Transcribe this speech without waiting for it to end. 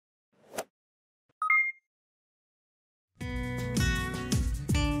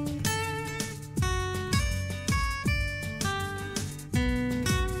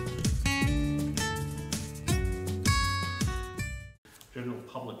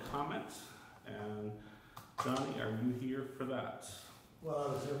comment. And Johnny, are you here for that? Well,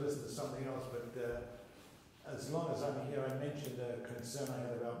 I was going to listen to something else, but as long as I'm here, I mentioned a concern I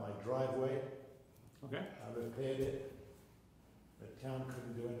had about my driveway. Okay. I repaired it. The town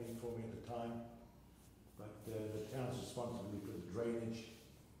couldn't do anything for me at the time, but the town's responsibility for the drainage.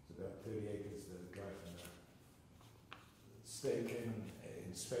 It's about 30 acres. The guy from the state came and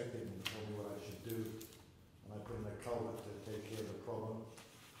inspected and told me what I should do. And I put in a culvert to take care of the problem.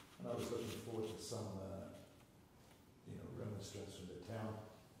 And I was looking forward to some, remonstrance from the town,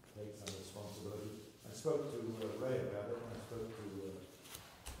 take some responsibility. I spoke to Ray about it, and I spoke to the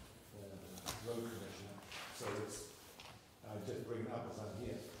road commissioner. So I just bring it up as I'm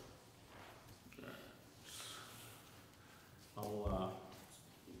here.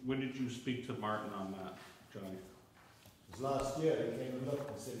 When did you speak to Martin on that, Johnny? It was last year. He came and looked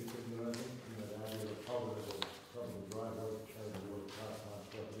and said he couldn't do anything. The idea of a culvert was probably the driveway, carrying the water past my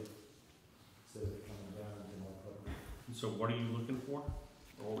property, instead of it coming down into my property. So what are you looking for?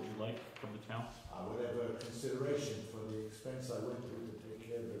 Or what would you like from the town? Whatever consideration for the expense I went through to take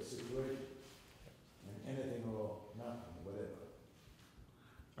care of the situation. And anything or nothing, whatever.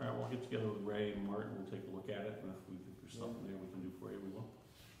 All right, we'll get together with Ray and Martin. We'll take a look at it, and if we think there's something there we can do for you, we will.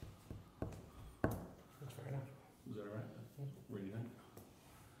 That's fair enough. Is that all right? Ready then?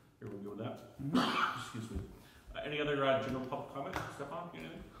 Everyone good with that? Excuse me. Any other general public comment? Stefan,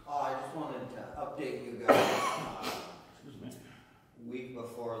 anything? I just wanted to update you guys. Excuse me. Week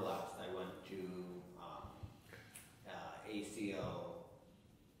before last, I went to ACO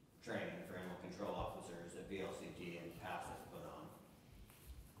training for animal control officers that VLCT and PASIF put on.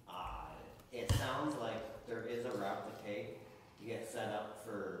 It sounds like there is a route to take to get set up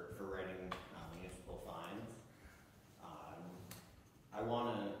for writing municipal fines. I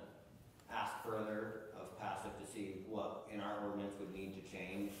want to ask further of PASIF to see what in our ordinance would need to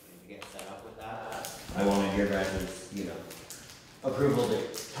change and to get set up with that. I wanted your guys' approval to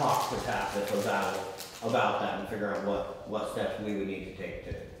talk to PASIF about that and figure out what steps we would need to take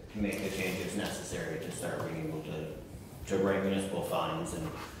to make the changes necessary to start being able to write municipal fines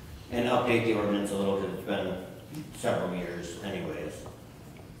and update the ordinance a little, because it's been several years anyways.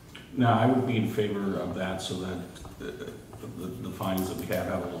 Now, I would be in favor of that so that the fines that we have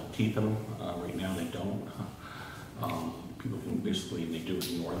a little teeth in them. Right now they don't. People can basically, they do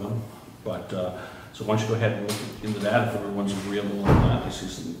ignore them. But, so why don't you go ahead and look into that if everyone's agreeable on that. I see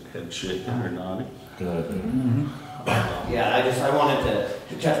some head shaking or nodding. Yeah, I wanted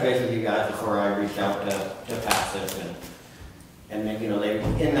to touch base with you guys before I reached out to PASIF and they,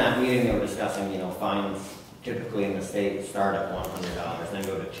 in that meeting they were discussing, fines typically in the state start at $100, then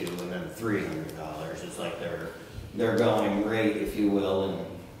go to $200 and then $300. It's like their going rate, if you will,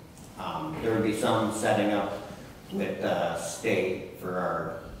 and there would be some setting up with state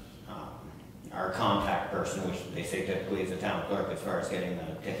for our contact person, which they say typically is the town clerk, as far as getting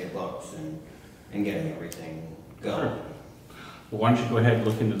the ticket books and getting everything going. Sure. Well, why don't you go ahead and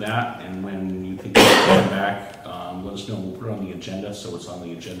look into that, and when you think you're coming back, let us know. We'll put it on the agenda, so it's on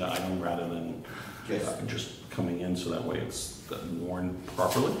the agenda item rather than just coming in, so that way it's worn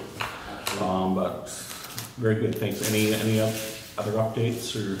properly. But very good, thanks. Any other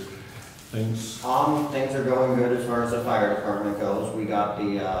updates or things? Things are going good as far as the fire department goes. We got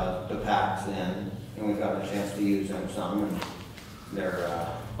the packs in, and we've gotten a chance to use them some, and they're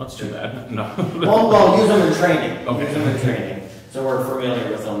Let's do that. No. well, use them in training. Okay. Use them in training, so we're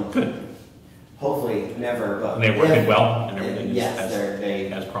familiar with them. Good. Hopefully, never, but and they're working well, and everything yes,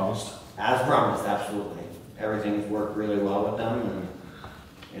 is as promised. As promised, absolutely. Everything's worked really well with them,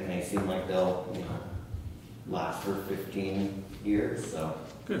 and they seem like they'll last for 15 years. So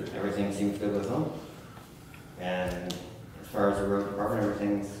good. Everything seems good with them. And as far as the road department,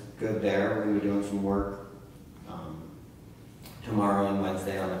 everything's good there. We're going to be doing some work tomorrow and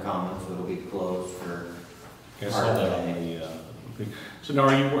Wednesday on the commons, so it'll be closed for part of the day. So now,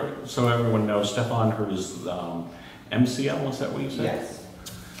 so everyone knows, Stefan hurt his MCL, is that what you said? Yes.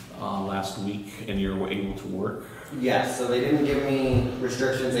 Last week, and you're able to work? Yes, so they didn't give me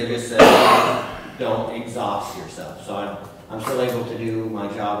restrictions, they just said don't exhaust yourself. So I'm still able to do my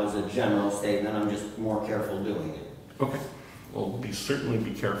job as a general statement, I'm just more careful doing it. Okay. Well, certainly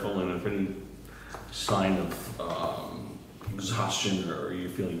be careful, and if any sign of exhaustion or you're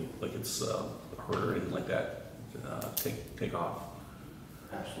feeling like it's hurt or anything like that, take off.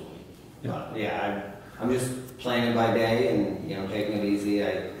 Absolutely. Yeah. Yeah, I'm just playing it by day and taking it easy.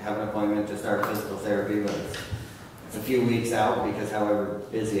 I have an appointment to start physical therapy, but it's a few weeks out because however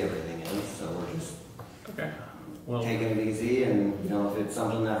busy everything is. So we're just taking it easy, and if it's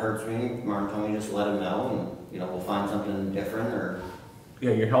something that hurts me, Martin told me just let him know, and we'll find something different or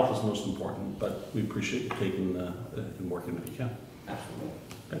yeah, your health is most important, but we appreciate you taking and working if you can. Absolutely.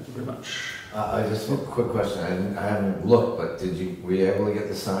 Thank you very much. I just have a quick question. I haven't looked, but were you able to get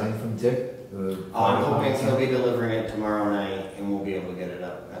the sign from Dick? I'm hoping he'll be delivering it tomorrow night, and we'll be able to get it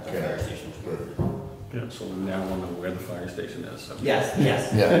up at the Okay. fire station. Yeah, so we now want to know where the fire station is. So. Yes,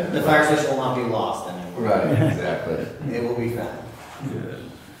 yes. Yeah. The fire station will not be lost anymore. Right, exactly. It will be found. Good.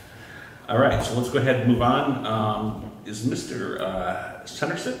 All right, so let's go ahead and move on. Is Mr.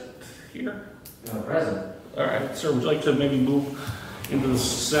 Centersit here? Present. All right, sir, would you like to maybe move into the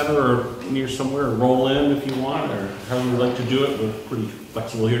center or near somewhere, or roll in if you want, or how you would like to do it? We're pretty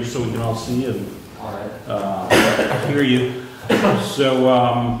flexible here, just so we can all see and All right. hear you. So,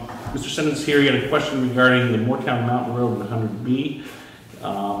 Mr. Sennon's here. He had a question regarding the Moretown Mountain Road and 100B.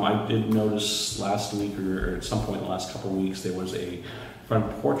 I did notice last week, or at some point in the last couple of weeks, there was a front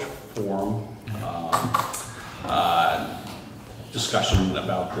porch forum discussion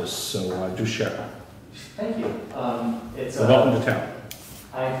about this. So, do share. Thank you. It's So welcome to town.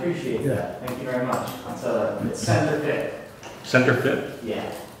 I appreciate that. Thank you very much. It's center fit. Center fit. Yeah.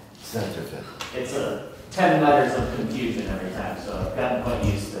 Center fit. It's 10 letters of confusion every time, so I've gotten quite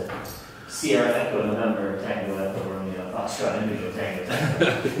used to Sierra Echo November Tango Echo Romeo Foxtrot Indigo Tango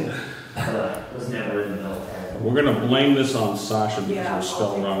Tango. But was never in the military. We're going to blame this on Sasha because Yeah, we're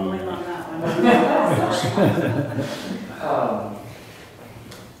spelled I'll wrong. take the blame on that one.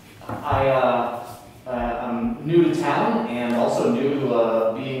 I'm new to town and also new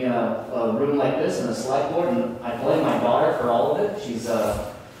to being in a room like this in a select board, and I blame my daughter for all of it. She's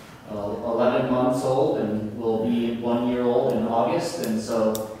 11 months old and will be 1 year old in August, and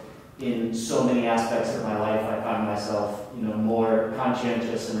so in so many aspects of my life I find myself, more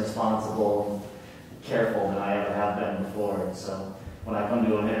conscientious and responsible and careful than I ever have been before. And so when I come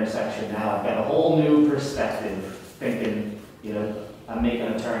to an intersection now, I've got a whole new perspective, thinking, I'm making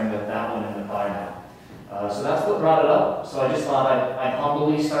a turn with that one in the car now. So that's what brought it up. So I just thought I'd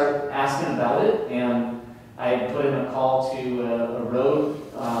humbly start asking about it, and I put in a call to a road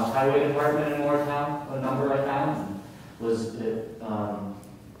highway department in Moretown, a number I found, and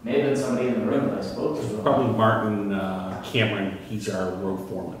may have been somebody in the room that I spoke to. Probably Martin Cameron. He's our road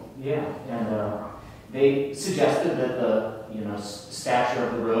foreman. Yeah, and they suggested that the stature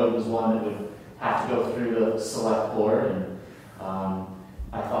of the road was one that would have to go through the select board, and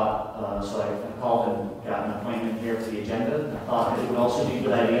I thought, so I called and got an appointment here for the agenda. And I thought it would also be a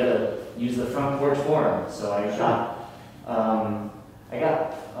good idea to use the front porch forum. So I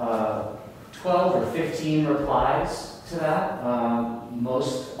got 12 or 15 replies to that.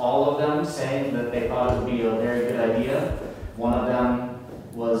 Most all of them saying that they thought it would be a very good idea. One of them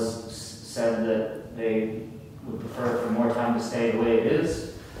said that they would prefer for more time to stay the way it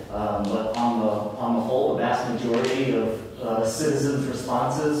is. But on the whole, the vast majority of citizens'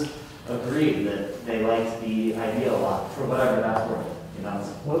 responses agreed that they liked the idea a lot, for whatever that's worth.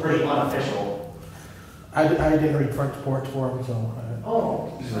 It's pretty unofficial. I didn't read Front Porch Forum, so.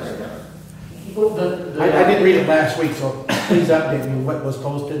 Oh, I didn't read it last week, so please update me what was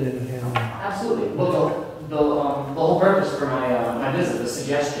posted and. Absolutely. Well, the whole purpose for my visit, the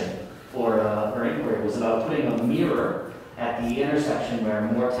suggestion for inquiry, was about putting a mirror at the intersection where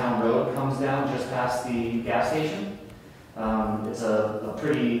Moretown Road comes down just past the gas station. It's a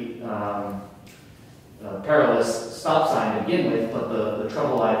pretty perilous stop sign to begin with, but the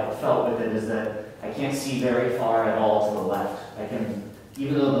trouble I felt with it is that I can't see very far at all to the left.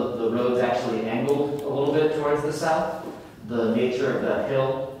 Even though the road's actually angled a little bit towards the south, the nature of that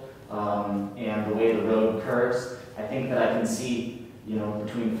hill and the way the road curves, I think that I can see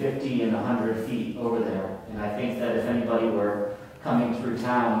between 50 and 100 feet over there. And I think that if anybody were coming through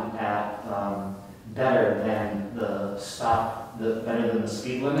town at better than the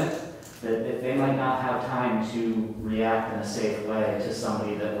speed limit, that they might not have time to react in a safe way to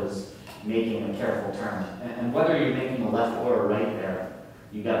somebody that was making a careful turn. And whether you're making a left or a right there,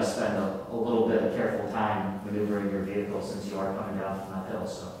 you got to spend a little bit of careful time maneuvering your vehicle since you are coming down from that hill.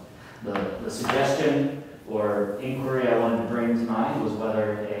 So the suggestion or inquiry I wanted to bring to mind was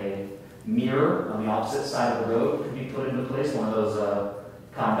whether a mirror on the opposite side of the road could be put into place, one of those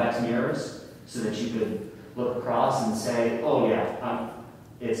convex mirrors, so that you could look across and say, oh yeah,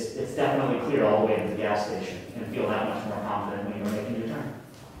 it's definitely clear all the way to the gas station, and feel that much more confident when you're making your turn.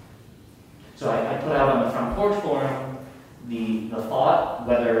 So I put out on the front porch forum the thought,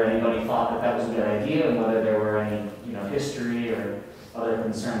 whether anybody thought that was a good idea, and whether there were any history or other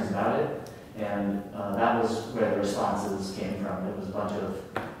concerns about it. And that was where the responses came from. It was a bunch of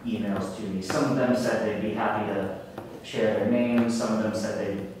emails to me. Some of them said they'd be happy to share their names. Some of them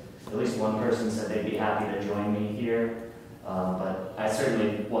said at least one person said they'd be happy to join me here. But I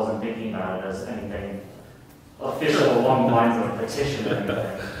certainly wasn't thinking about it as anything official along the lines of a petition or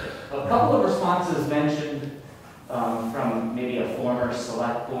anything. A couple of responses mentioned from maybe a former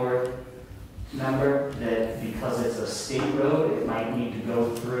select board member that because it's a state road, it might need to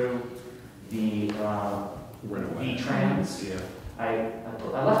go through the V-Trans. Yeah. I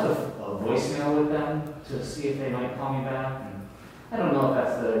left a voicemail with them to see if they might call me back. And I don't know if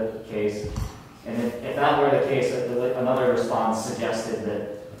that's the case. And if that were the case, another response suggested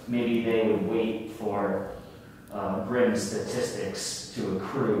that maybe they would wait for grim statistics to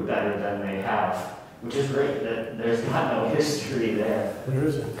accrue better than they have, which is great. That there's not no history there. Where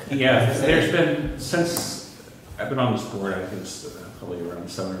is it? Yeah, there's been, since I've been on this board, I think it's probably around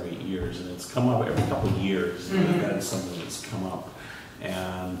 7 or 8 years, and it's come up every couple of years. Mm-hmm. We've had something that's come up.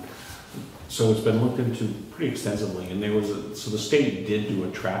 And so it's been looked into pretty extensively, and so the state did do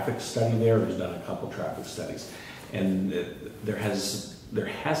a traffic study there. There's done a couple traffic studies, and there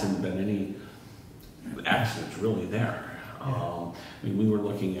hasn't been any accidents really there. I mean, we were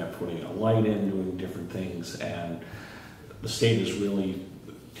looking at putting a light in, doing different things, and the state has really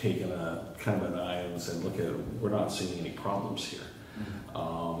taken a kind of an eye and said, look, we're not seeing any problems here.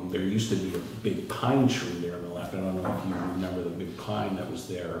 There used to be a big pine tree there on the left. I don't know if you remember the big pine that was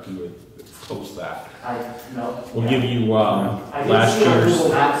there. If you would post that. We'll give you last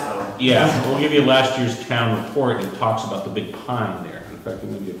year's. Yeah, we'll give you last year's town report, and it talks about the big pine there. In fact,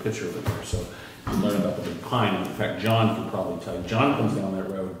 we'll give you a picture of it there, so you can learn about the big pine. In fact, John can probably tell you. John comes down that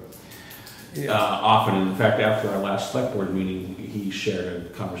road often. And in fact, after our last select board meeting, he shared a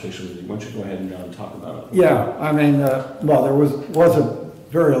conversation with you. Why don't you go ahead and John talk about it? Yeah, I mean, well, there was a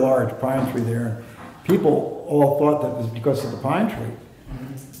very large pine tree there. People all thought that it was because of the pine tree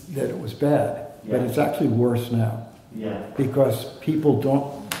that it was bad, but it's actually worse now. Yeah. Because people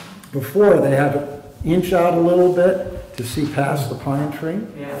don't, before they had to inch out a little bit to see past the pine tree,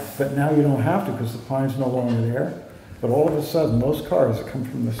 but now you don't have to because the pine's no longer there. But all of a sudden, those cars that come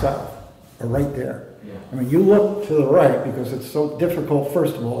from the south are right there. Yeah. I mean, you look to the right because it's so difficult,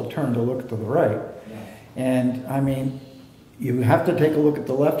 first of all, to turn to look to the right. And I mean, you have to take a look at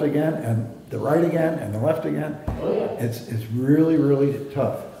the left again, and the right again, and the left again. Oh, yeah. It's really, really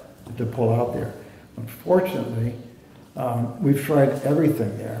tough to pull out there. Unfortunately, we've tried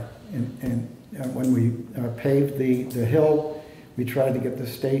everything there. And when we paved the hill, we tried to get the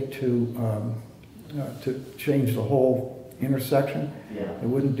state to change the whole intersection. Yeah. They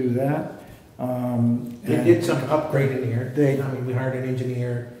wouldn't do that. They did some upgrading here. I mean, we hired an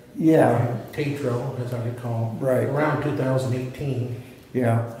engineer. Tatro, as I recall. Right. Around 2018.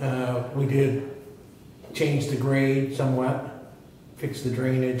 Yeah. We did change the grade somewhat, fix the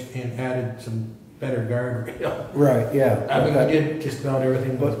drainage, and added some better guardrail. Right, yeah. I mean, I did just about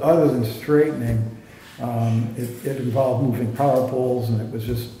everything. But other than straightening, it involved moving power poles, and it was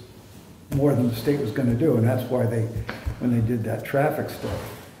just more than the state was going to do, and that's why when they did that traffic study.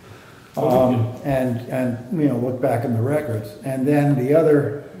 And you know, look back in the records. And then the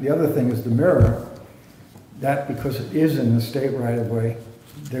other thing is the mirror. That, because it is in the state right of way,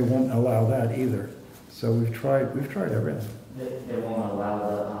 they won't allow that either. So we've tried everything. They won't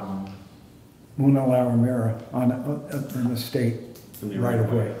allow Won't allow a mirror in the state In the right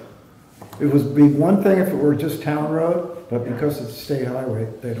of way. It would be one thing if it were just town road, but because it's a state highway,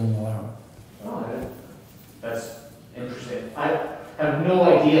 they don't allow it. Oh, that's interesting. I have no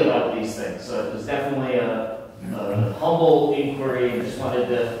idea about these things, so it was definitely a humble inquiry. I just wanted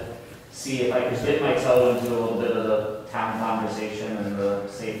to see if I could dip my toe into a little bit of the town conversation and the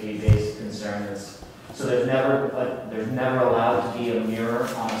safety-based concerns. So there's never allowed to be a mirror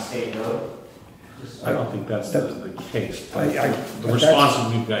on a state road? I don't think that's the case. But the but response that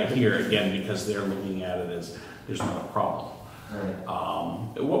we've got here, again, because they're looking at it as there's not a problem.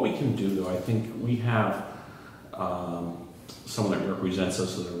 Right. What we can do, though, I think we have someone that represents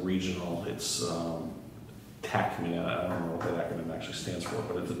us at a regional, it's TAC committee, I don't know what that acronym actually stands for,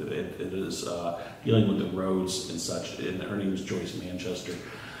 but it is dealing with the roads and such, and her name is Joyce Manchester.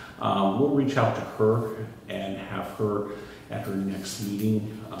 We'll reach out to her and have her at her next meeting,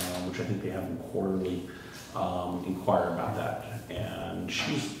 which I think they have them quarterly, inquire about that. And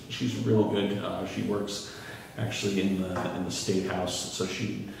she's really good. She works actually in the State House, so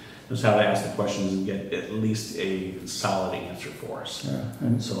she knows how to ask the questions and get at least a solid answer for us. Yeah,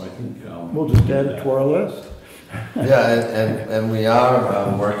 and so I think we'll just add it to our list. And we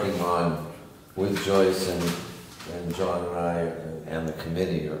are working on, with Joyce and John and I and the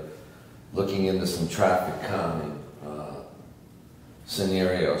committee, are looking into some traffic calming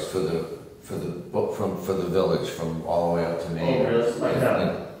scenarios for the village from all the way up to Maine. Oh, really?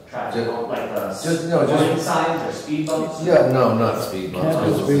 Like traffic, like just- no, just- warning signs or speed bumps? Yeah, no, not speed bumps, Can't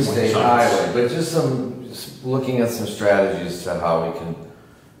because do it's a speed state bumps. highway, but just looking at some strategies to how we can,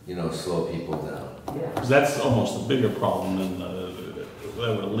 slow people down. Yeah. 'Cause that's almost a bigger problem than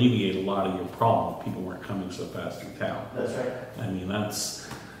that would alleviate a lot of your problem if people weren't coming so fast through town. That's right. I mean, that's,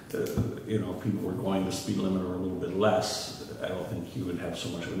 people were going the speed limit or a little bit less. I don't think you would have so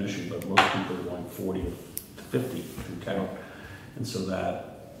much of an issue, but most people are going 40 to 50 through town. And so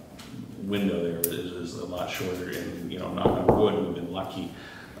that window there is a lot shorter. And, knock on wood, we've been lucky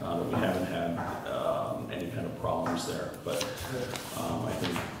that we haven't had any kind of problems there. But I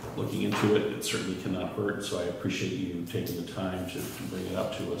think looking into it, it certainly cannot hurt. So I appreciate you taking the time to bring it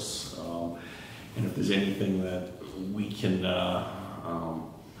up to us. And if there's anything that we can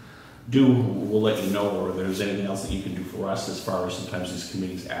do, we'll let you know, or if there's anything else that you can do for us as far as sometimes these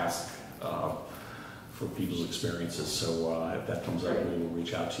committees ask for people's experiences. So if that comes up, we will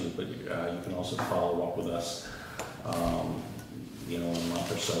reach out to you, but you can also follow up with us, in a month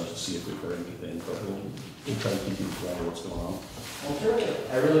or so to see if we've heard anything, but we'll try to keep you informed of what's going on. Well, terrific.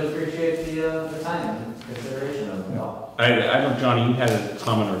 I really appreciate the time and consideration of it all. I know, Johnny, you had a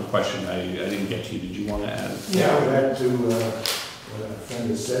comment or a question. I didn't get to you. Did you want to add? Yeah, I would add to what our friend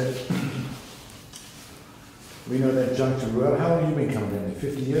has said. We know that junction road. How long have you been coming down there?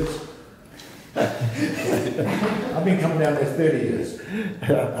 50 years? I've been coming down there 30 years.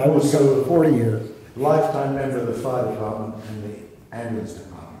 I was so 40 years. Lifetime member of the fire department and the ambulance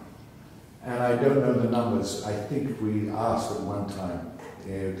department. And I don't know the numbers. I think we asked at one time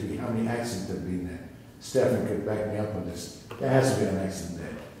to how many accidents have been there. Stefan could back me up on this. There hasn't been an accident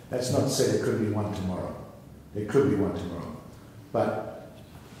there. That's not to say there could be one tomorrow. There could be one tomorrow. But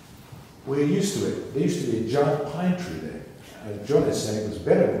we're used to it. There used to be a giant pine tree there. John is saying it was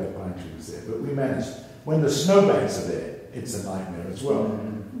better when the pine tree was there, but we managed. When the snowbanks are there, it's a nightmare as well.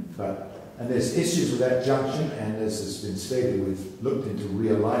 And there's issues with that junction, and as has been stated, we've looked into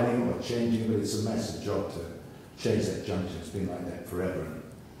realigning or changing, but it's a massive job to change that junction. It's been like that forever,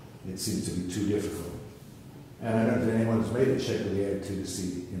 and it seems to be too difficult. And I don't think anyone's made a check with the AOT to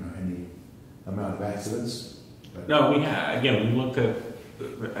see, any amount of accidents. But No, we have. Again, we looked at.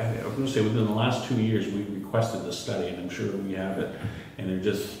 I was going to say within the last 2 years, we requested the study, and I'm sure we have it. And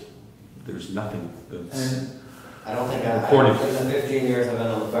there's nothing that's. And I don't think Recorded. in the 15 years I've been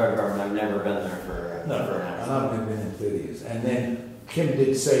on the fire department, I've never been there for an and accident. I've never been in 30 years. And then Kim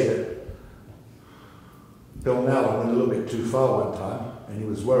did say that Bill Nalla went a little bit too far one time, and he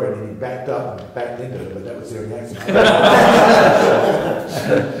was worried, and he backed up and backed into it, but that was the only accident.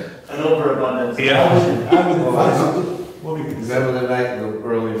 An overabundance. I would advise what we could Remember the night, the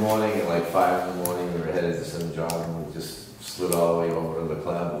early morning, at like 5 in the morning, we were headed to some job, and we just slid all the way over to the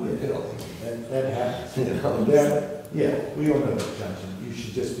Cloudwood Hill. That happens. You Yeah, we all know that junction. You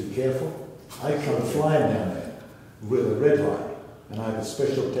should just be careful. I come flying down there with a red light, and I have a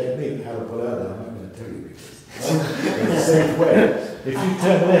special technique how to pull out there. I'm not going to tell you because it's the same way. If you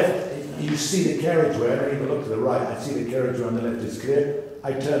turn left, you see the carriageway. I don't even look to the right. I see the carriageway on the left is clear.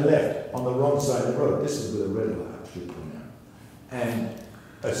 I turn left on the wrong side of the road. This is with a red light, I should point out. And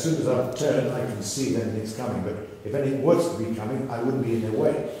as soon as I've turned, I can see that it's coming. But if anything was to be coming, I wouldn't be in their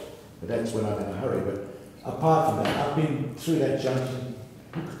way. But that's when I'm in a hurry. But apart from that, I've been through that junction,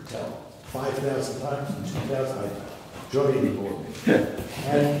 who could tell, 5,000 times, 2,000, Johnny rewarded me.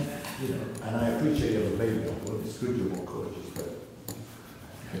 And, and I appreciate your baby on board. It's good you're more cautious, but,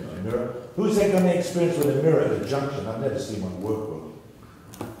 a mirror. Who's that got any experience with a mirror at a junction? I've never seen one work well.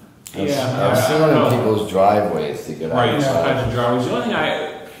 I've seen them in people's driveways to get out. Right, sometimes in driveways. The only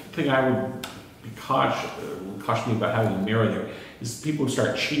thing I would be cautioning about having a mirror there is people would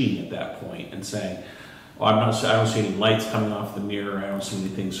start cheating at that point and saying, I don't see any lights coming off the mirror, I don't see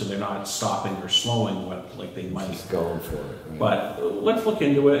anything, so they're not stopping or slowing like they might. Just going for it. Right? But let's look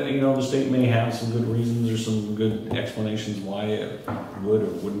into it. The state may have some good reasons or some good explanations why it would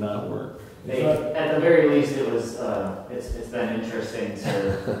or would not work. At the very least, it's been interesting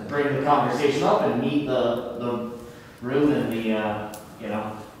to bring the conversation up and meet the room and the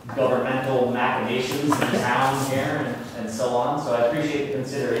governmental machinations in town here and so on. So I appreciate the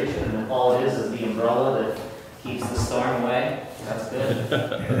consideration, and if all it is the umbrella that keeps the storm away, that's good.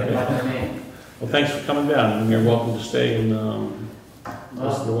 Good enough for me. Well, thanks for coming down, and you're welcome to stay and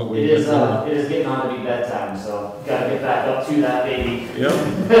listen to what we It is getting on to be bedtime, so gotta get back up to that baby. Yep.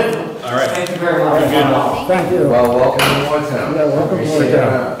 All right. Thank you very much. Thank you. Well, welcome to Moretown. Yeah, welcome to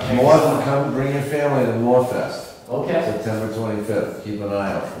Moretown. More, come bring your family to Morefest. Okay, September 25th. Keep an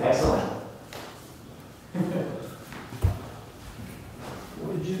eye out for it. excellent.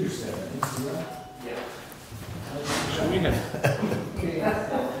 What did you say? Yeah. So we had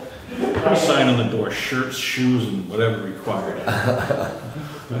shirts, shoes, and whatever required. It's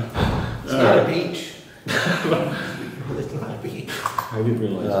not a beach. It's not a beach. I didn't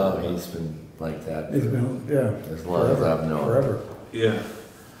realize No, that. he's been like that It's been, yeah. as long as I've known. Forever. Yeah.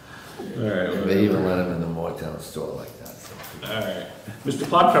 All right. They even let him in the Moretown store like that. So. All right. Mr.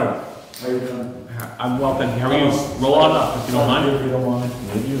 Plotko, How you doing? I'm well, thank you. How are you? Roll on up if you don't mind. If you don't mind.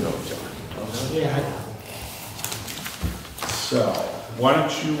 Well, you know, John. Yeah. So, why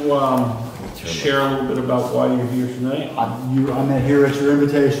don't you share a little bit about why you're here tonight? I'm here at your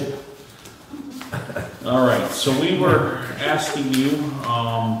invitation. All right, so we were asking you,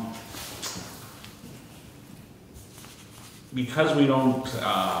 because we don't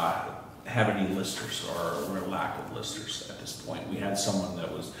have any listers, or we're a lack of listers at this point. We had someone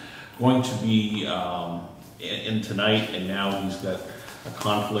that was going to be in tonight, and now he's got a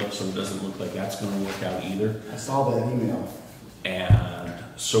conflict, so it doesn't look like that's going to work out either. I saw that email. And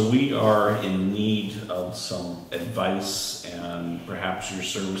so we are in need of some advice and perhaps your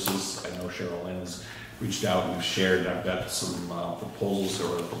services. I know Cheryl Lynn has reached out and you've shared. I've got some proposals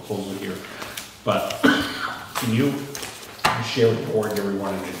or a proposal here. But can you share with the board,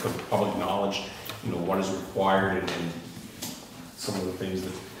 everyone, and for the public knowledge, what is required and some of the things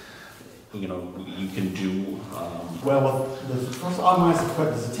that you can do. Well, first I'm going to ask the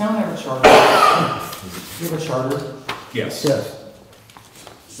question, does the town have a charter? Do you have a charter? Yes. Yes.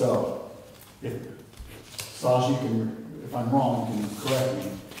 So, Saj, if I'm wrong, you can correct me.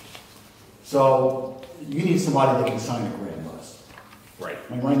 So, you need somebody that can sign a grand list. Right.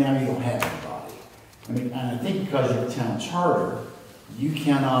 I mean, right now you don't have anybody. I mean, and I think because you're a town charter, you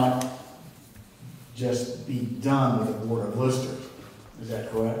cannot just be done with a board of listers. Is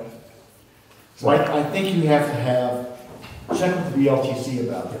that correct? So I think you have to check with the BLTC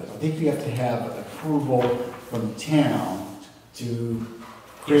about this. I think you have to have approval from the town to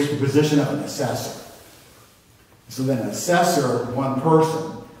create the position of an assessor. So then an assessor, one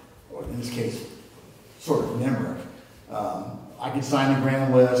person, or in this case, sort of Nemrick, I could sign a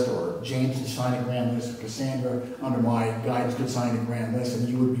grand list, or James could sign a grand list, or Cassandra, under my guidance, could sign a grand list, and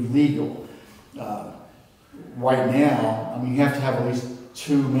you would be legal. Right now, I mean, you have to have at least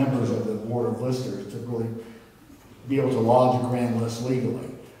 2 members of the board of listers to really be able to lodge a grand list legally.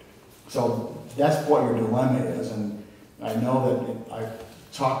 So that's what your dilemma is, and I know that I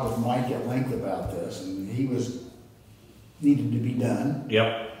talked with Mike at length about this, and he needed to be done.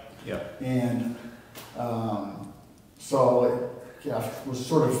 Yep. And so I was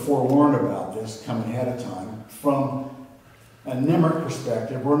sort of forewarned about this coming ahead of time. From a Nemrick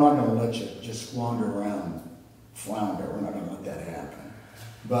perspective, we're not going to let you just squander around and flounder. We're not going to let that happen.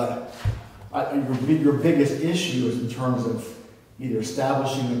 But your biggest issue is in terms of either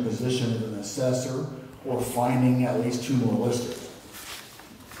establishing a position of an assessor or finding at least 2 more listers.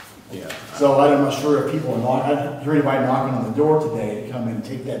 Yeah. So I'm not sure if people are I didn't hear anybody knocking on the door today to come in and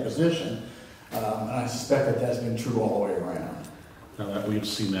take that position. And I suspect that that's been true all the way around. We've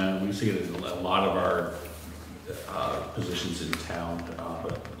seen that. We see it in a lot of our positions in town.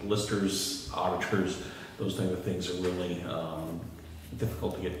 But listers, auditors, those type of things are really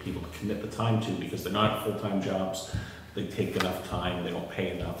difficult to get people to commit the time to because they're not full-time jobs. They take enough time. They don't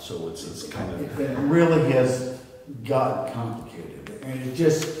pay enough. So it's kind of... It really has gotten complicated. And it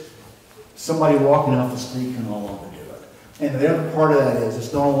just... Somebody walking off the street can no longer do it. And the other part of that is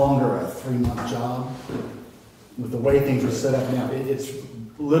it's no longer a 3-month job. With the way things are set up now, it's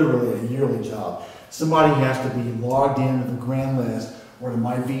literally a yearly job. Somebody has to be logged into the grand list or to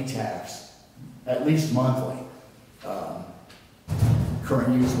my VTax at least monthly.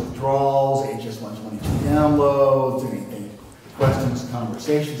 Current use withdrawals, HS-122 downloads, anything, questions,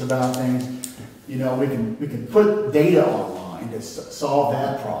 conversations about things. We can put data online to solve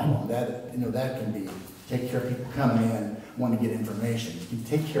that problem. That can be take care of people coming in want to get information. You can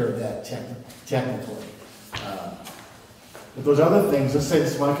take care of that technically. But those other things, let's say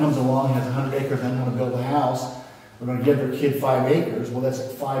somebody comes along, has 100 acres, and want to build a house. We're going to give their kid 5 acres. Well, that's a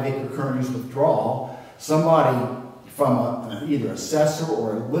 5-acre current use withdrawal. Somebody from either assessor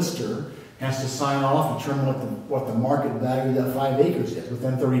or a lister has to sign off and determine what the market value of that 5 acres is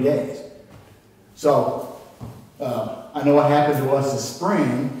within 30 days. So I know what happened to us this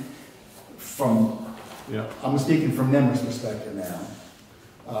spring. I'm speaking from Nemrick's perspective now.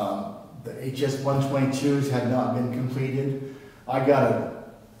 The HS-122s had not been completed. I got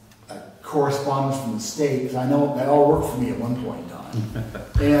a correspondence from the state, because I know they all worked for me at one point in time,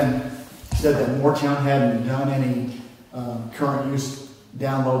 and said that Moretown hadn't done any current use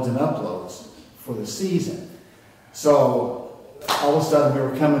downloads and uploads for the season. So all of a sudden we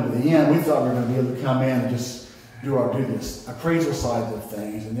were coming to the end. We thought we were going to be able to come in and just do this appraisal side of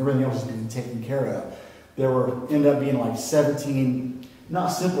things, and everything else is being taken care of. ended up being like 17, not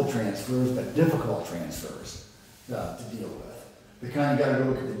simple transfers, but difficult transfers to deal with. The kind you got to go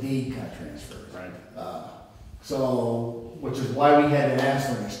look at the deed kind of transfers. Right. So, which is why we had to ask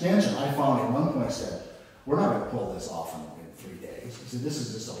for an extension. I finally at one point said, we're not going to pull this off in 3 days. I said, this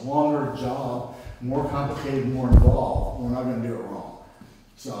is just a longer job, more complicated, more involved. We're not going to do it wrong.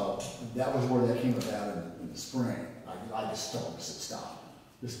 So that was where that came about in the spring. I just told them, I said, stop.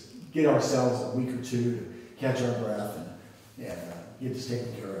 Just get ourselves a week or two to catch our breath and get this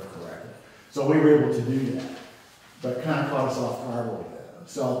taken care of correctly. So we were able to do that, but it kind of caught us off guard a little bit.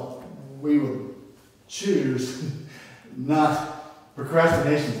 So we would choose not,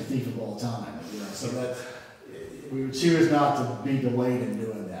 procrastination is a thief of all time, so that we would choose not to be delayed in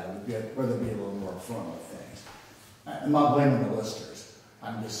doing that. We'd rather be a little more upfront with things. I'm not blaming the listers.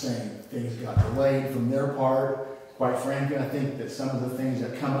 I'm just saying things got delayed from their part. Quite frankly, I think that some of the things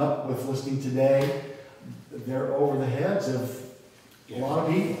that come up with listing today, they're over the heads of a lot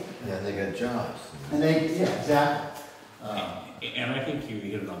of people. Yeah, they got jobs. And exactly. And I think you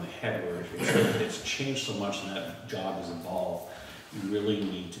hit it on the head where it's changed so much and that job is involved. You really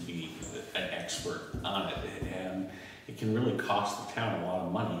need to be an expert on it, and it can really cost the town a lot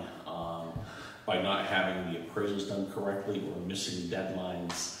of money by not having the appraisals done correctly or missing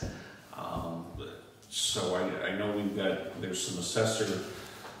deadlines. So I know there's some assessor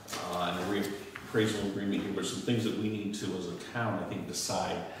and a reappraisal agreement here, but some things that we need to, as a town, I think,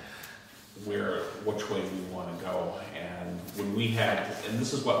 decide which way we want to go. And when we had, and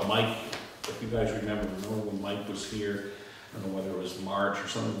this is what Mike, if you guys remember when Mike was here, I don't know whether it was March or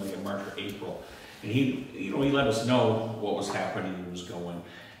something like March or April, and he let us know what was happening and was going.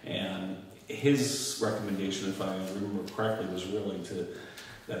 And his recommendation, if I remember correctly, was really to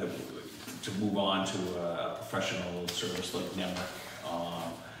move on to a professional service like NEMRIC,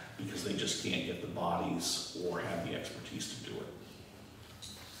 because they just can't get the bodies or have the expertise to do it.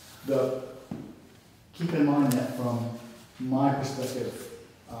 Keep in mind that from my perspective,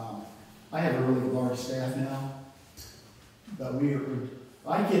 I have a really large staff now, but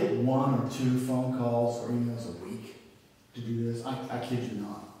I get 1 or 2 phone calls or emails a week to do this. I kid you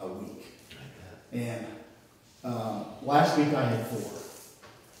not, a week. And last week I had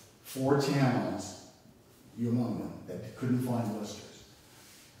 4 towns, you among them, that couldn't find listers.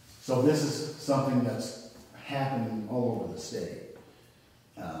 So this is something that's happening all over the state.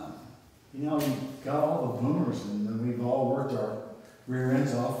 You got all the boomers, and then we've all worked our rear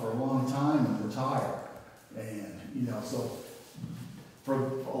ends off for a long time and retired. And, so for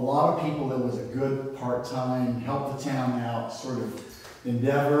a lot of people, it was a good part-time, help the town out sort of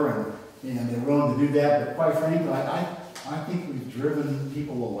endeavor, and they're willing to do that. But quite frankly, I think we've driven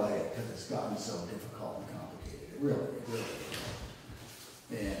people away because it's gotten so difficult and complicated. It really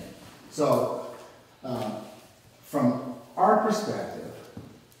is. And so, from our perspective,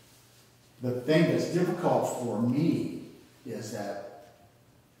 the thing that's difficult for me is that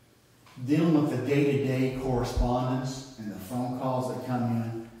dealing with the day-to-day correspondence and the phone calls that come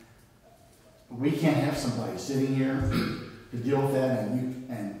in, we can't have somebody sitting here to deal with that,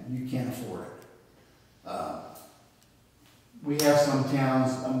 and you can't afford it. We have some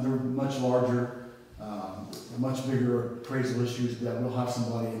towns under much larger, much bigger appraisal issues that we'll have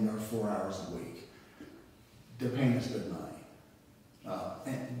somebody in there 4 hours a week. They're paying us good money.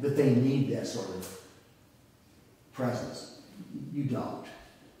 But they need that sort of presence. You don't.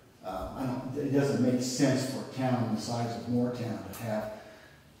 It doesn't make sense for a town the size of Moretown to have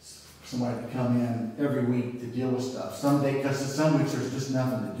somebody to come in every week to deal with stuff. Because some weeks there's just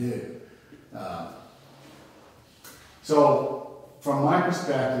nothing to do. So, from my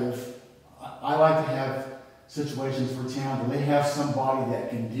perspective, I like to have situations for town where they have somebody that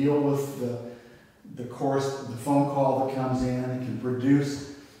can deal with the phone call that comes in, and can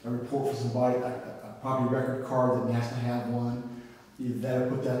produce a report for somebody, a property record card that has to have one. Either that or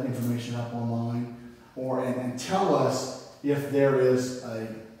put that information up online, and tell us if there is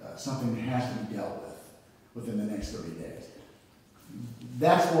something that has to be dealt with within the next 30 days.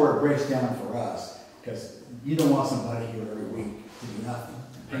 That's where it breaks down for us, because you don't want somebody here every week to do nothing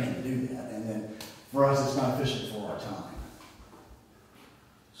and paying to do that, and then for us it's not efficient for our time.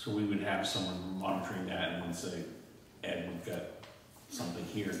 So we would have someone monitoring that and then say, Ed, we've got something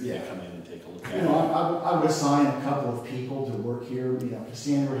here, they come in and take a look at it. I would assign a couple of people to work here.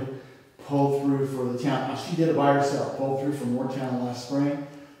 Cassandra pulled through for the town. She did it by herself, pulled through from Moretown last spring,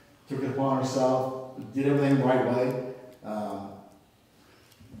 took it upon herself, did everything the right way.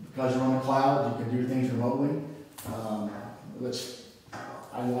 Because you're on the cloud, you can do things remotely. Which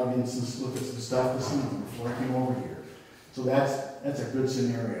I logged in look at some stuff this evening before I came over here. So that's a good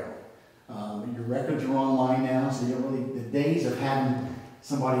scenario. Your records are online now, so you don't really, the days of having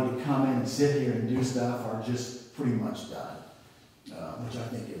somebody to come in and sit here and do stuff are just pretty much done, which I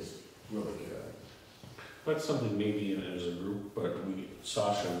think is really good. That's something maybe as a group, but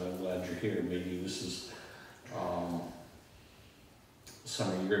Sasha, I'm glad you're here. Maybe this is some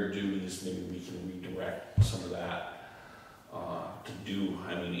of your duties. Maybe we can redirect some of that to do.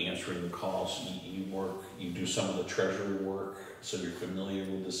 I mean, answering the calls. You do some of the treasury work, so you're familiar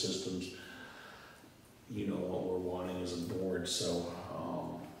with the systems. You know what we're wanting as a board, so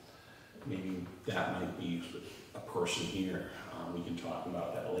maybe that might be a person here. We can talk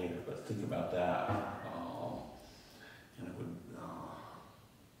about that later, but think about that. And it would,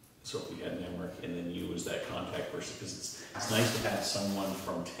 so if we had Nemrick and then you as that contact person, because it's nice to have someone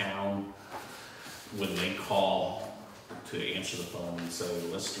from town when they call to answer the phone and say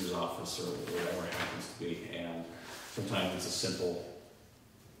lister's office or whatever it happens to be. And sometimes it's a simple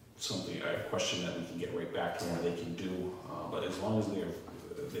a question that we can get right back to them, they can do. But as long as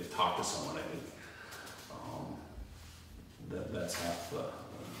they've talked to someone, I think that's half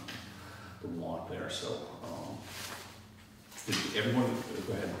the want there. So did everyone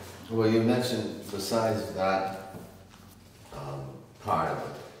go ahead? Well, you mentioned besides that part of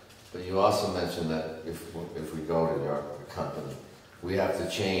it, but you also mentioned that if we go to your company, we have to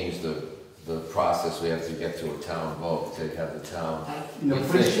change the process. We have to get to a town vote to have the town.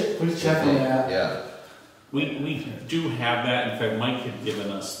 Please check on that. Yeah. We do have that. In fact, Mike had given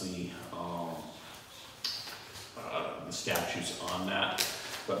us the statutes on that.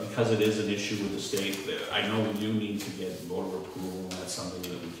 But because it is an issue with the state, I know we do need to get voter approval, and that's something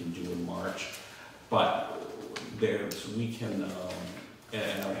that we can do in March. But we can,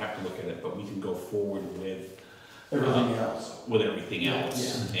 and I would have to look at it, but we can go forward with everything else. With everything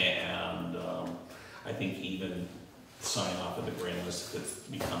else. Yeah. And I think even sign off of the grand list if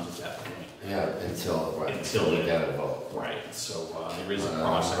it becomes at that point. Yeah, until we get a vote. Right. So there is a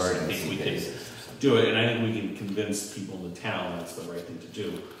process. I think we can do it, and I think we can convince people in the town that's the right thing to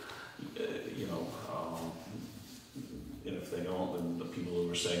do. And if they don't, then the people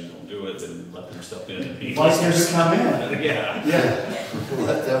who are saying don't do it, then let them step in and be. Why can't they come in? Yeah. Yeah.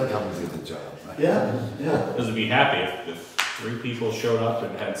 Let them come do the job. Yeah. Yeah. Because I'd be happy if 3 people showed up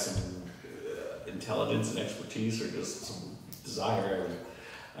and had some intelligence and expertise or just some desire,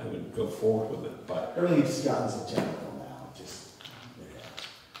 I would go forward with it. But everything's just gotten so technical now.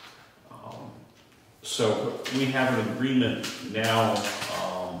 So we have an agreement now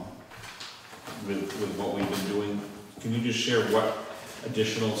with what we've been doing. Can you just share what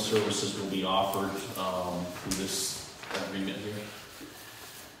additional services will be offered through this agreement here?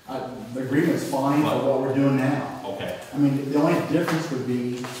 The agreement's fine for what we're doing now. Okay. I mean, the only difference would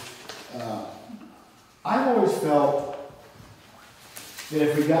be, I've always felt that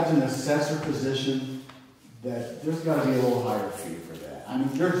if we got to an assessor position, that there's got to be a little higher fee for that. I mean,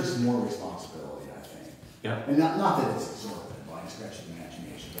 there's just more responsibility, I think. Yeah. And not that it's exorbitant by any stretch of the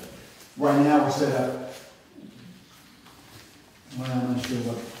imagination, but right now we're set up, well, I'm not sure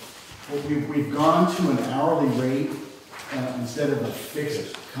we've gone to an hourly rate instead of a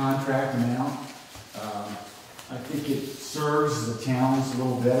fixed contract amount. I think it serves the towns a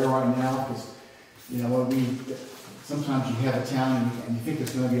little better right now because, sometimes you have a town and you think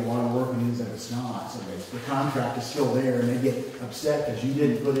there's going to be a lot of work and it ends up it's not. So the contract is still there and they get upset because you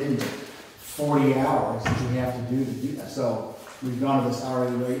didn't put in your 40 hours that you have to do that. So we've gone to this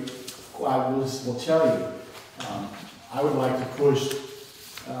hourly rate. I will tell you, I would like to push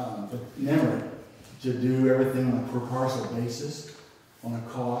the Nemrick to do everything on a per parcel basis, on a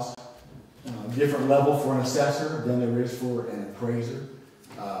cost, different level for an assessor than there is for an appraiser.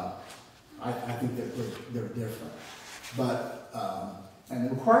 I think that they're different. But, and the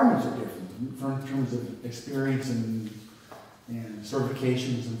requirements are different in terms of experience and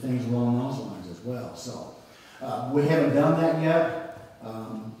certifications and things along those lines as well. So, we haven't done that yet.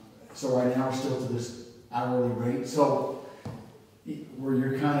 So right now we're still to this hourly rate. So, where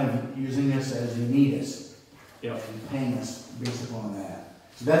you're kind of using this as you need us. Yeah. And paying us based upon that.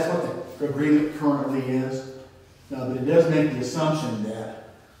 So that's what the agreement currently is. But it does make the assumption that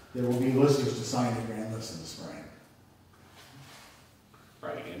there will be listers to sign the grand list in the spring.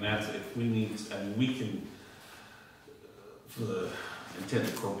 Right, and that's if we need. I mean, we can, for the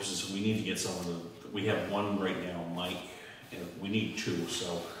intended purposes, we need to get someone. We have one right now, Mike, and we need 2.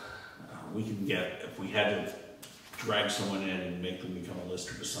 So we can get if we had to drag someone in and make them become a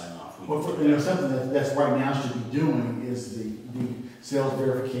lister to sign off. Something that's right now should be doing is the sales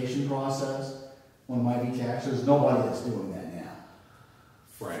verification process on My B Tax. There's nobody that's doing that now.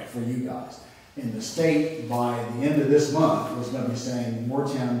 Right. For you guys. And the state, by the end of this month, was gonna be saying,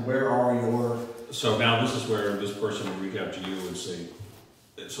 Moretown, where are your, So now this is where this person would reach out to you and say,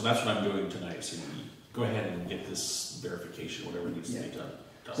 so that's what I'm doing tonight, so you go ahead and get this verification, whatever needs to be done.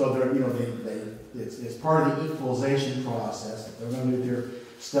 so they're, you know, it's part of the equalization process. They're gonna do their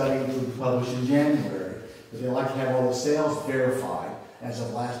study, to be published in January, but they like to have all the sales verified as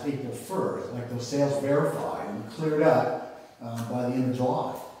of last April 1st, like those sales verified and cleared up by the end of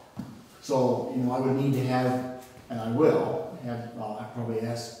July. So, you know, I would need to have, and I will, have, I probably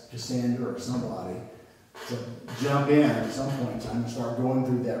ask Cassandra or somebody to jump in at some point in time and start going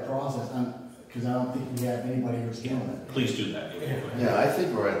through that process, because I don't think we have anybody who's doing it. Please do that. Yeah, I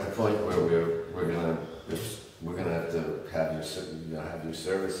think we're at the point where we're gonna have to have have your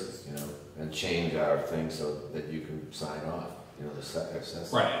services, you know, and change our thing so that you can sign off, you know, the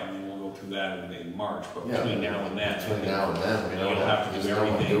assessment. Right, I mean, we'll go through that in March, but Yeah. between now and then. Between now and then, we don't You'll have to there's do no one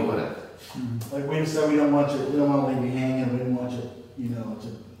everything. doing it. Like we said, we don't want to leave you hanging, we don't want you, you know,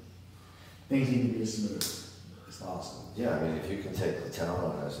 things need to be as smooth as possible. Yeah, I mean, if you can take the town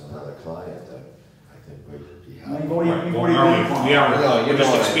on as another client, I think we'd be I mean, happy. what do you- Right, what do you well, think, we Juan? are, No, you we're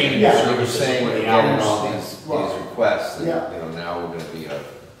just know, expanding yeah, the You were services saying for we're the getting hours. all these requests, and, Yeah. you know, now we're gonna be a.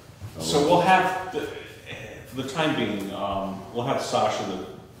 So we'll have, for the time being, we'll have Sasha,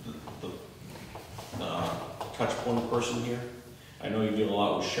 the touch point person here. I know you deal a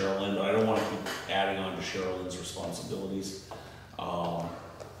lot with Sherilyn, but I don't want to keep adding on to Sherilyn's responsibilities. But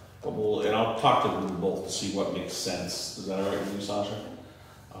and I'll talk to them both to see what makes sense. Is that all right with you, Sasha?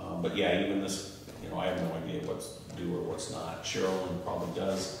 But yeah, even this, you know, I have no idea what's due or what's not. Sherilyn probably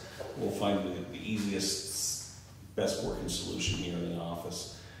does. We'll find the easiest, best working solution here in the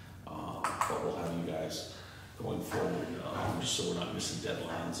office. But we'll have you guys going forward, just so we're not missing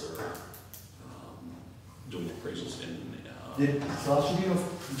deadlines or doing appraisals in. Did Sasha, you know,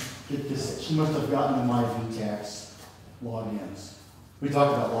 get this, she must have gotten my VTAX logins. We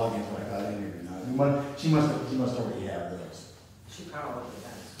talked about logins when I got in here tonight. She must already have those. She probably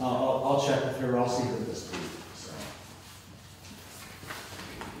does. I'll check with her, I'll see her this week, so.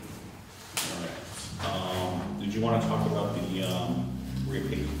 All right. Did you want to talk about the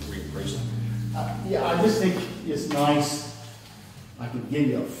reappraisal? Yeah, I just think it's nice, I could give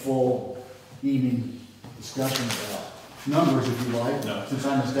you a full evening discussion about numbers if you like, No. since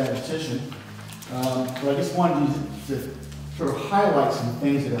I'm a statistician. But I just wanted you to sort of highlight some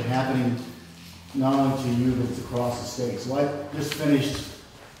things that are happening, not only to you, but across the state. So I just finished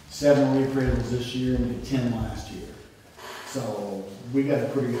 7 reappraisals this year and did 10 last year. So we got a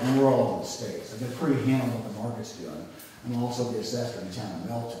pretty, and we're all in the states, I got a pretty handle on what the market's doing. I'm also the assessor in the town of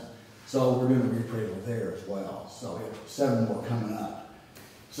Milton. So we're doing a reappraisal there as well. So we have 7 more coming up.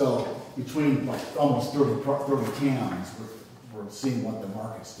 So between like almost 30 towns, we're seeing what the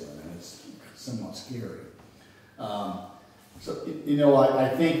market's doing, and it's somewhat scary. So, you know, I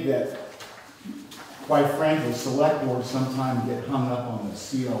think that, quite frankly, select boards sometimes get hung up on the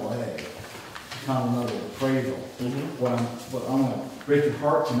CLA, common level appraisal. What I'm going to break your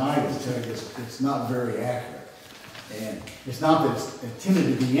heart tonight is tell you it's not very accurate. And it's not that it's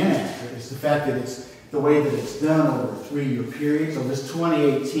intended to be inaccurate, it's the fact that it's the way that it's done over a 3-year period. So this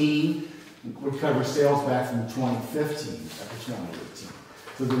 2018 would cover sales back from 2015 up to 2018.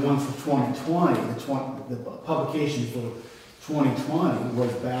 So the one for 2020, the publication for 2020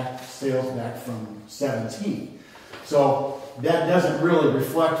 was sales back from 17. So that doesn't really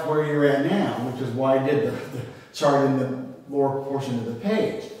reflect where you're at now, which is why I did the chart in the lower portion of the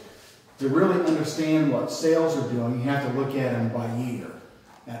page. To really understand what sales are doing, you have to look at them by year,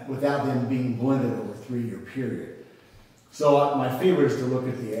 without them being blended over a 3-year period. So my favorite is to look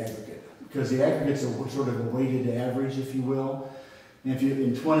at the aggregate, because the aggregate's sort of a weighted average, if you will. And if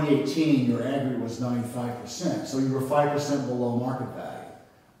in 2018, your aggregate was 95%, so you were 5% below market value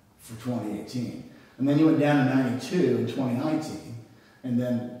for 2018. And then you went down to 92 in 2019, and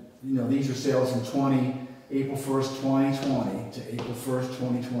then, you know, these are sales from April 1st, 2020 to April 1st,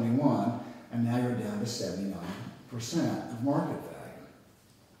 2021, and now you're down to 79% of market value.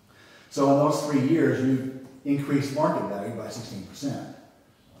 So in those 3 years, you increased market value by 16%.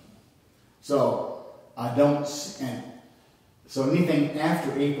 So so anything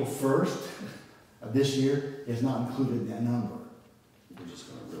after April 1st of this year is not included in that number. We're just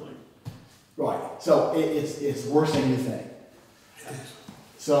going to really. Right. So it's worse than you think.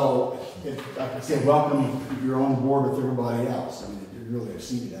 So, like I said, welcome, you're on board with everybody else. I mean, you really have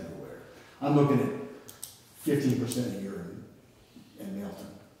seen it everywhere. I'm looking at 15% a year in Milton,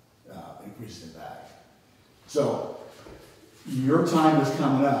 increasing it back. So, your time is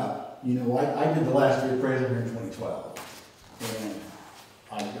coming up. You know, I did the last reappraisal here in 2012. And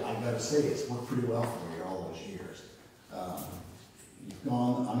I gotta say, it's worked pretty well for me all those years. You've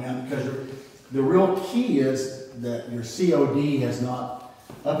gone, I mean, because the real key is that your COD has not,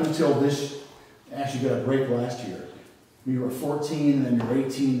 up until this, actually got a break last year. We were 14, then you're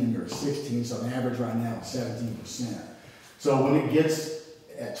 18, then you're 16, so the average right now is 17%. So when it gets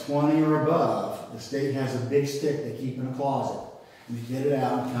at 20 or above, the state has a big stick they keep in a closet. And you get it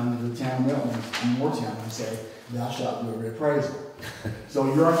out and come to the town of Milton, in Moretown, and say, thou shalt do a reappraisal.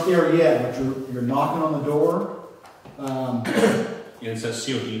 So you aren't there yet, but you're knocking on the door. And it says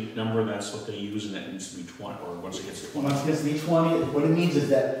COD number, that's what they use, and that needs to be 20, or once it gets to 20. Once it gets to be 20, what it means is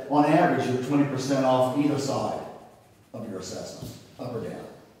that on average, you're 20% off either side of your assessment, up or down.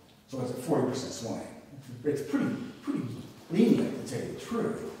 So it's a 40% swing. It's pretty lenient, to tell you the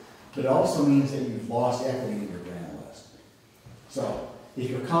truth. But it also means that you've lost equity in your grand list. So if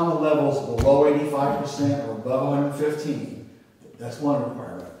your common level is below 85% or above 115, that's one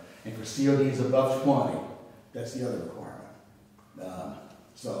requirement. And for COD is above 20, that's the other requirement.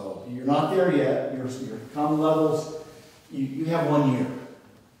 So you're not there yet. Your common levels, you have 1 year.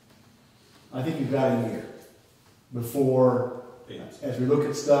 I think you've got a year before, as we look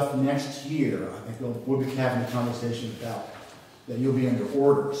at stuff next year, I think we'll be having a conversation about that you'll be under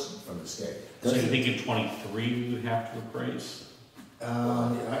orders from the state. So you think in 23 you would have to appraise?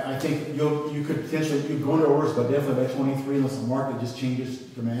 I think you could potentially go into orders, but definitely by 23, unless the market just changes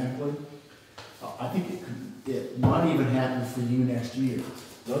dramatically. I think it might even happen for you next year.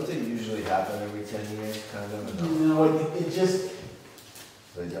 Don't they usually happen every 10 years, kind of? No, it just,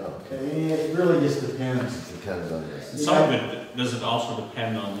 They don't. it really just depends. It depends on this. Some of it, does it also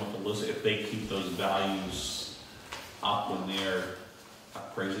depend on what the list, if they keep those values up when they're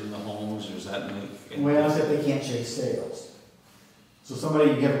appraising the homes, or does that make? Well, I said they can't chase sales. So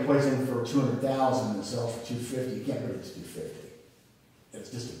somebody, you have a place in for 200,000 and it sells for 250, you can't put it to 250. It's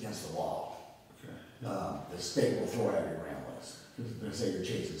just against the law. Okay. The state will throw out your ground list, because they say you're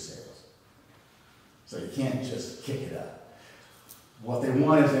chasing sales. So you can't just kick it up. What they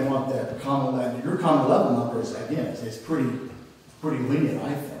want is they want that common level, your common level number is, again, it's pretty lenient,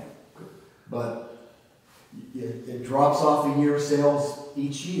 I think. But it drops off a year of sales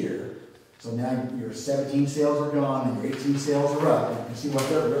each year. So now your 17 sales are gone and your 18 sales are up. And you can see what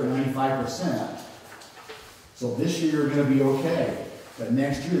they're 95%. So this year you're going to be okay. But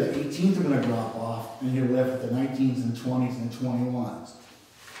next year the 18s are going to drop off and you're left with the 19s and 20s and 21s.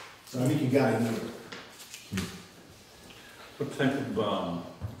 So I think you got a year. What type of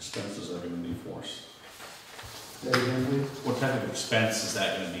expenses are going to be for us? Say that again, please? What type of expense is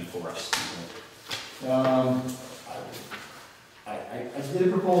that going to be for us? I did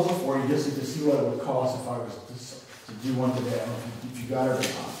a proposal for you just to see what it would cost if I was to do one today. I don't know if you got it or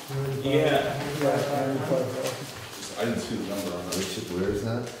not. Yeah. I didn't see the number on that. Where is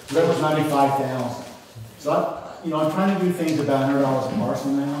that? That was 95,000. So I'm trying to do things about $100 a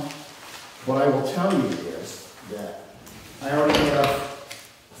parcel now. What I will tell you is that I already have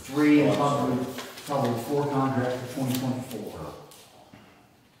 3 and probably 4 contracts for 2024.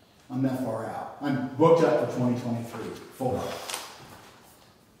 I'm that far out. I'm booked up for 2023, full up.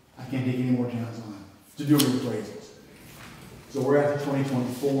 I can't take any more towns on to do reappraisals. So we're at the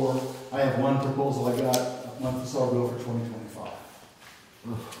 2024. I have one proposal I got, one for Sargo for 2025.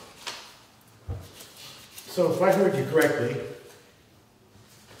 So if I heard you correctly,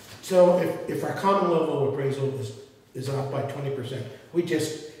 so if our common level of appraisal is off by 20%, we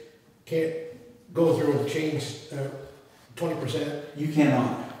just can't go through and change 20%? You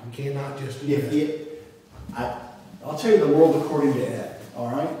cannot. We cannot just do that. I'll tell you the world according to Ed,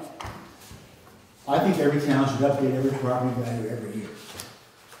 all right? I think every town should update every property value every year.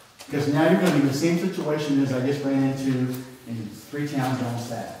 Because now you're going to be in the same situation as I just ran into in 3 towns down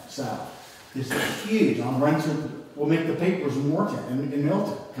south. It's huge. We'll make the papers in Moretown and in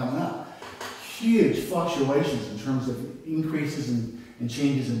Milton coming up. Huge fluctuations in terms of increases and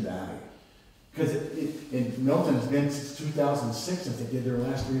changes in value. Because in Milton has been since 2006 since they did their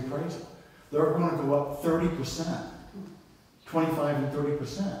last reappraisal. They're going to go up 30%, 25 and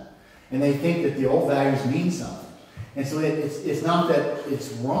 30%. And they think that the old values mean something. And so it's not that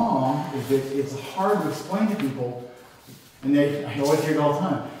it's wrong, it's hard to explain to people. And I always hear it all the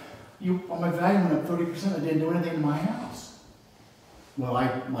time. My value went up 30%, I didn't do anything to my house. Well,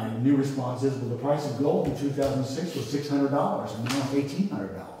 my new response is, well, the price of gold in 2006 was $600, and now it's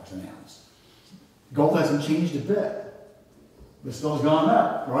 $1,800 an ounce. Gold hasn't changed a bit, but still has gone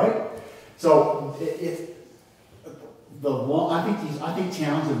up, right? So I think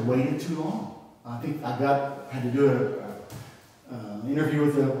towns have waited too long. I think had to do an interview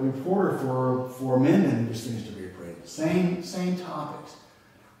with a reporter for Minden who just finished a reappraisal. Same topics.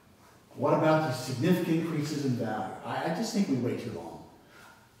 What about the significant increases in value? I just think we wait too long.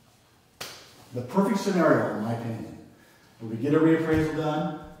 The perfect scenario, in my opinion, would we get a reappraisal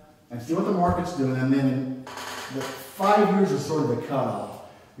done and see what the market's doing, and then the 5 years is sort of the cutoff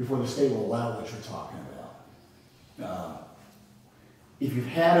before the state will allow what you're talking about. If you've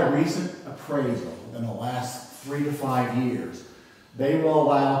had a recent appraisal in the last 3 to 5 years, they will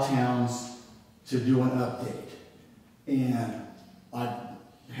allow towns to do an update. And I've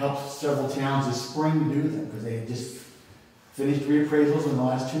helped several towns this spring to do them because they had just finished reappraisals in the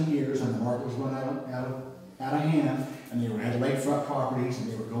last 2 years, and the market was going out of hand, and they had lakefront properties,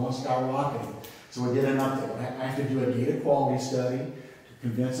 and they were going skyrocketing. So we did an update. I have to do a data quality study to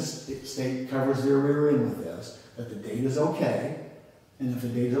convince the state covers their rear end with this, that the data's okay, and if the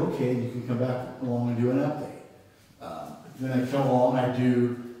data's okay, you can come back along and do an update. Then I come along, I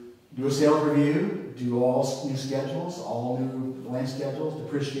do a sales review, do all new schedules, all new land schedules,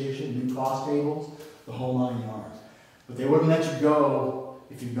 depreciation, new cost tables, the whole 9 yards. But they wouldn't let you go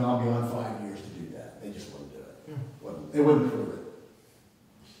if you've gone beyond 5 years to do that. They just wouldn't do it. They wouldn't prove it.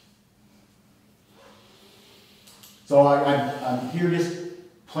 So I'm here just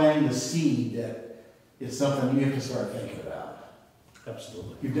planting the seed that it's something you have to start thinking about.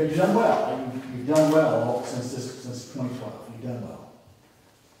 Absolutely. You've done well. You've done well since 2012. You've done well.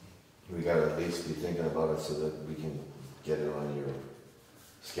 We gotta at least be thinking about it so that we can get it on your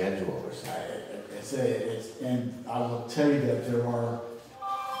schedule or something. And I will tell you that there are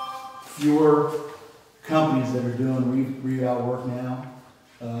fewer companies that are doing re-out work now.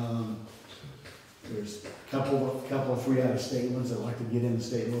 There's a couple of 3 out of state ones that like to get in the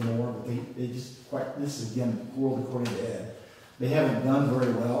state a little more, but they just this is again world according to Ed. They haven't done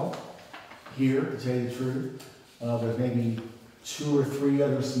very well here, to tell you the truth. There's maybe 2 or 3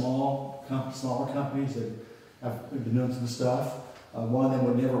 other smaller companies that have been doing some stuff. One of them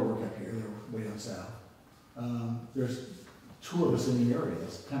would never work up here. They're way down south. There's 2 of us in the area.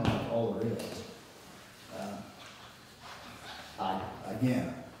 That's kind of like all there is.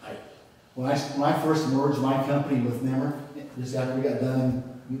 When I first merged my company with Nemmer, just after we got done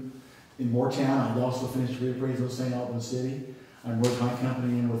in Moretown, I also finished reappraisal of St. Albans City. I merged my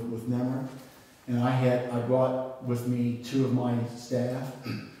company in with Nemmer, and I brought with me 2 of my staff,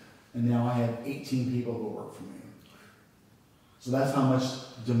 and now I have 18 people who work for me. So that's how much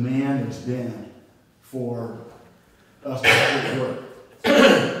demand there's been for us to do work.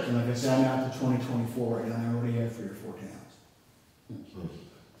 And like I said, I'm out to 2024 right now, and I already have 3 or 4 towns.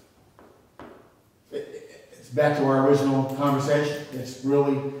 It's back to our original conversation. It's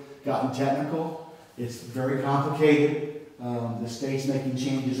really gotten technical. It's very complicated. The state's making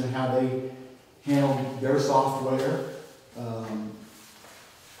changes in how they handle their software.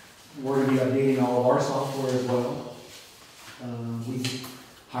 We're going to be updating all of our software as well. We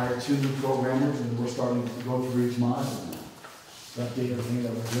hired 2 new programmers, and we're starting to go through each module now to update everything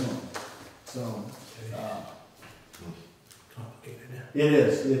that we're doing. So, Complicated, it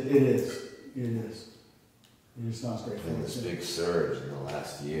is. It is. It's not straightforward. And this big surge in the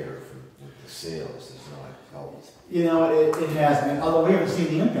last year with the sales has not helped. You know, it has been, although we haven't seen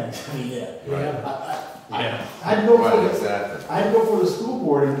the impact of it yet. Yeah. I'd go for the school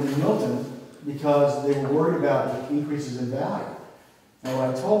board in Milton because they were worried about the increases in value. And what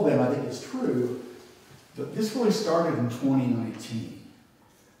I told them, I think it's true, but this really started in 2019.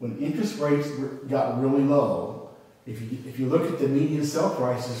 When interest rates got really low, if you look at the median sale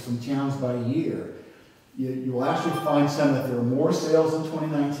prices from towns by year, you will actually find some that there were more sales in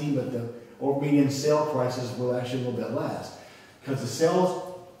 2019, but the median sale prices were actually a little bit less. Because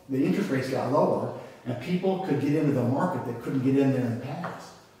the interest rates got lower, and people could get into the market that couldn't get in there in the past.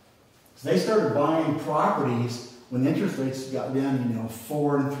 So they started buying properties when interest rates got down,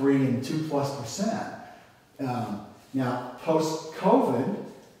 4 and 3 and 2+%. Now, post-COVID,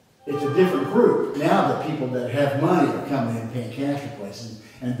 it's a different group. Now the people that have money are coming in paying cash for places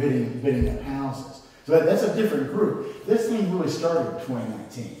and bidding up houses. So that's a different group. This thing really started in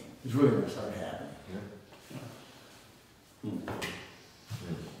 2019. It's really when it started happening.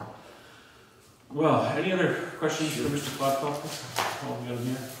 Well, any other questions for Mr. Clodfelter? What we got in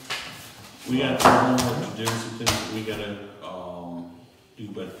here? We got some homework to do, some things that we gotta do,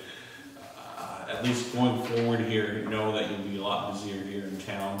 but at least going forward here, know that you'll be a lot busier here in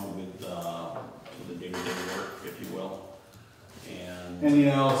town with the day-to-day work, if you will. And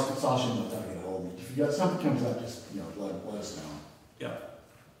it's all shit about get a hold of me. If you got something comes up, just let us know. yeah,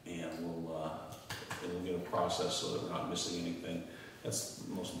 and we'll get a process so that we're not missing anything. That's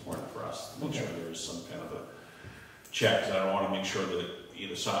most important for us. Make sure there's some kind of a check. 'Cause I don't want to make sure that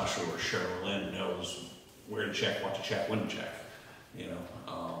either Sasha or Cheryl Lynn knows where to check, what to check, when to check.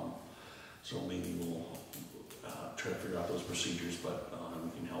 So maybe we'll try to figure out those procedures, but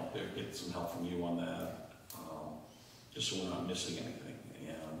we can help there, get some help from you on that, just so we're not missing anything,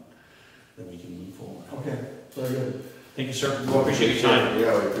 and then we can move forward. Okay, very good. Thank you, sir. We appreciate your time.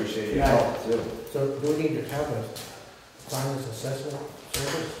 Yeah, we appreciate your help too. So do we need to have a finance assessment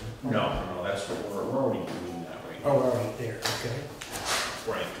service? No, that's what we're already doing that right now. Oh, we're already there, okay.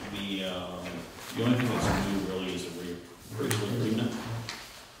 Right, the only thing that's new really is the reappraisal agreement.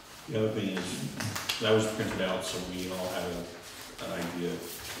 The other thing is, that was printed out, so we all have an idea of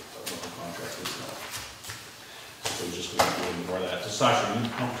what the contract is now. So we're just going to do more of that. So Sasha, are you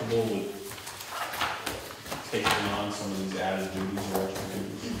comfortable with taking on some of these added duties or extra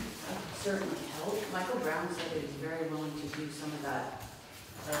duties? Certainly help. Michael Brown said that he's very willing to do some of that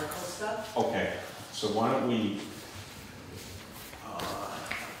clerical stuff. Okay, so why don't we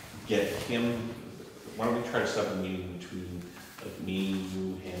get him, why don't we try to set up a meeting between like me,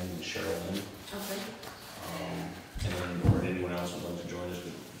 you, him, and Sherilyn? Okay. And then, or anyone else would like to join us,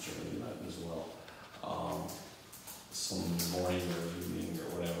 we can certainly do that as well. Some morning or evening or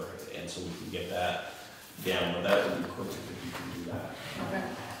whatever, and so we can get that down, but that would be perfect if you can do that. Okay.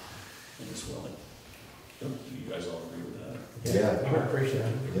 And it's willing. Do you guys all agree with that? Yeah. I appreciate it.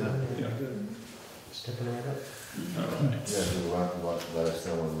 Yeah. Yeah. Stepping right up. All right. Yeah, if you want, let us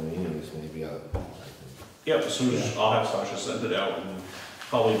know when the meeting is, maybe Yep, as soon as, I'll have Sasha send it out, and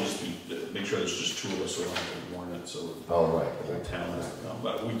probably just make sure there's just two of us, so we don't have to warn it, so oh, right. the whole town has to come,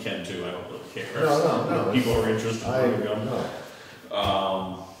 but we can too, I don't really care. No. People are interested, I, we're gonna no.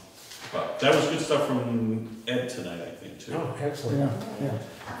 go. But that was good stuff from Ed tonight, I think, too. Oh, excellent. Yeah.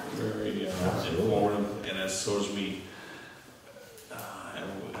 Very Absolutely. informative, and as so as we, I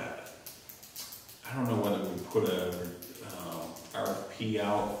don't know whether we put a RFP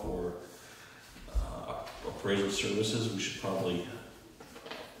out for appraisal services. We should probably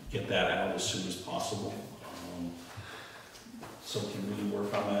get that out as soon as possible. So can we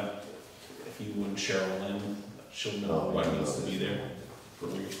work on that? If you and Sherilyn, she'll know what needs to be there for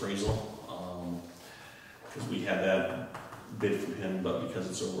reappraisal. Because we had that bid from him, but because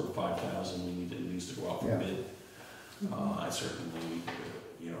it's over 5,000, it needs to go out for bid. I certainly,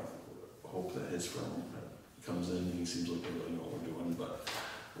 hope that his firm comes in. He seems like they really know what we're doing, but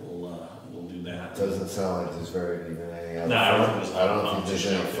we'll do that. Doesn't sound like there's even any other. No, I don't think there's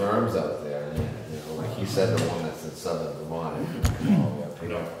any firms out there. Like you said, the one that's in southern Vermont. I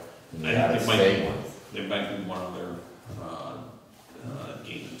think they might be one of their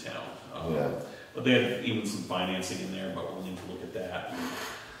game in town. But they had even some financing in there, but we'll need to look at that and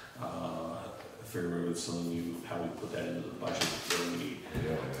figure out how we put that into the budget, whether we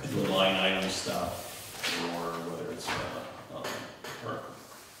do a line item stuff or whether it's or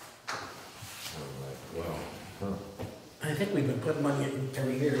I think we've been putting money in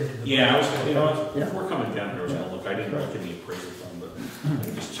every year into the. yeah, before coming down here, I was gonna look. I didn't look at the appraisal fund, but I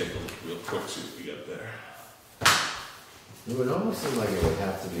can just take a look real quick, see what we got there. It would almost seem like it would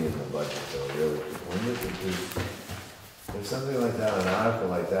have to be in the budget though, really. If something like that, an article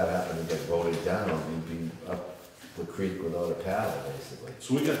like that happened to get voted down, you'd be up the creek without a paddle, basically.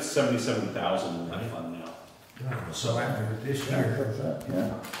 So we got 77,000 in that fund now. So after this year.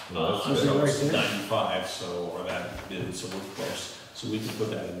 So it's 95, so, or that bid, so we're close. So we can put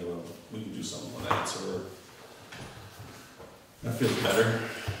that into we can do something with that, so that feels better.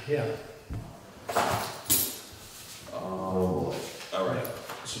 Yeah. All right,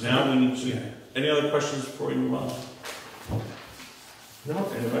 so now we need to, any other questions before we move on? No,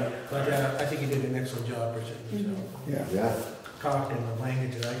 Anybody? but I think you did an excellent job presenting yourself. Yeah. Talked in the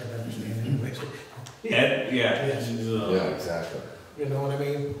language that I could understand anyways. Ed, yeah. Yes. Yeah, exactly. You know what I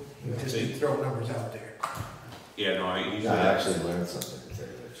mean? You just throw numbers out there. Yeah, no, I actually learned something to tell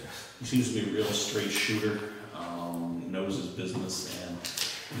you the truth. he seems to be a real straight shooter, knows his business, and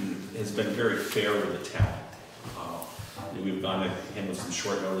has been very fair with the town. We've gone to him with some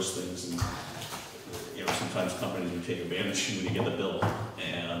short notice things, and sometimes companies will take advantage of you when you get the bill,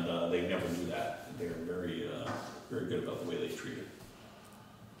 and they never do that. They're very, very good about the way they treat it.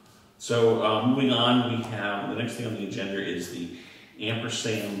 So moving on, we have the next thing on the agenda is the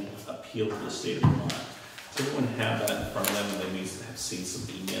ampersand appeal to the state of Vermont. Does everyone have that in front of them? They may have seen some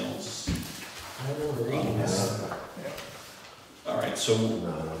emails. I remember reading this. All right, so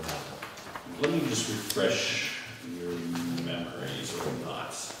let me just refresh your memories or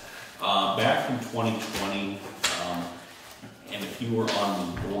thoughts. Back in 2020, and if you were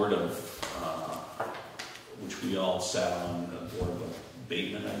on the board of, which we all sat on, the board of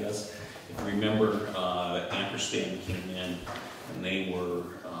abatement, I guess. If you remember, Ampersand came in and they were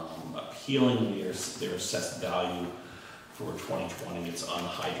appealing their assessed value for 2020. It's on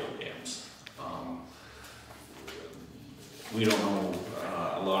hydro dams. We don't know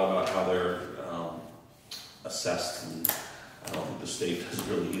a lot about how they're assessed, and I don't think the state does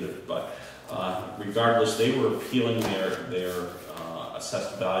really either. But regardless, they were appealing their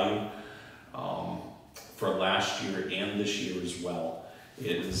assessed value for last year and this year as well.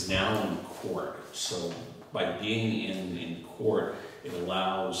 It is now in court, so by being in court, it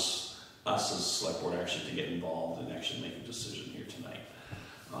allows us as a select board actually to get involved and actually make a decision here tonight.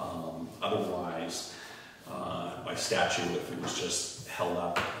 Otherwise, by statute, if it was just held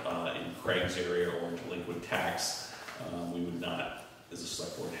up in Craig's area or delinquent tax, we would not, as a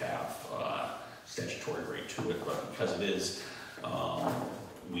select board, have statutory right to it, but because it is,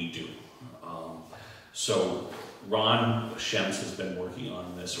 we do. So Ron Shems has been working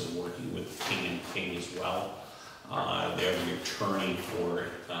on this, or working with King as well. They're the attorney for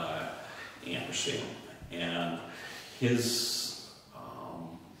Ampersand, and his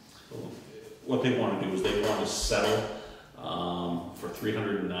what they want to do is they want to settle for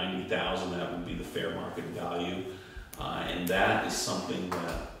 $390,000. That would be the fair market value, and that is something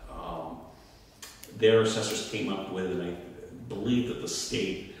that their assessors came up with, and I believe that the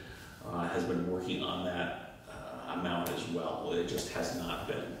state has been working on that amount as well. It just has not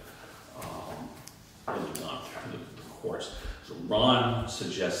been really gone through the courts. So Ron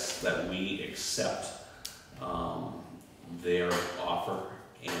suggests that we accept their offer,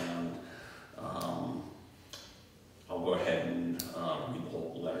 and I'll go ahead and read the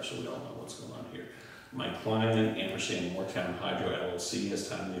whole letter so we all know what's going on here. My client, Ampersand Moretown Hydro LLC, has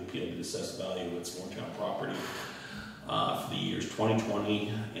timely appealed the assessed value of its Moretown property for the years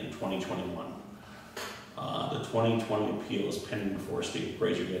 2020 and 2021. The 2020 appeal is pending before a state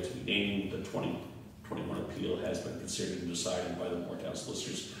appraiser yet to be named. The 2021 appeal has been considered and decided by the Moretown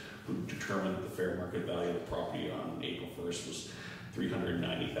solicitors, who determined that the fair market value of the property on April 1st was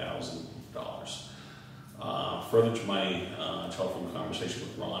 $390,000. Further to my telephone conversation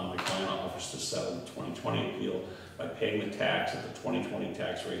with Ron, my client offers to settle the 2020 appeal by paying the tax at the 2020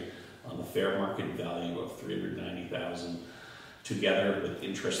 tax rate on the fair market value of $390,000, together with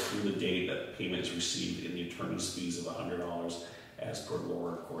interest through the date that payment is received in the attorney's fees of $100, as per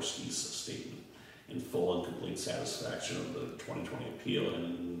Laura Korsky's statement, in full and complete satisfaction of the 2020 appeal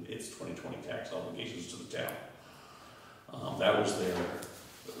and its 2020 tax obligations to the town. That was their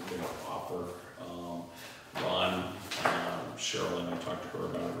offer. Ron, Cheryl, and I talked to her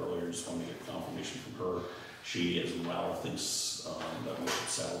about it earlier. Just wanted to get confirmation from her. She, as well, thinks that we should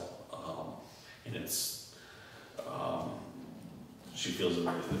settle, and it's she feels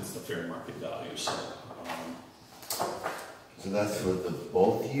that it's the fair market value. So that's for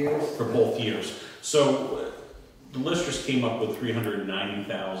both years? For both years. So the listers came up with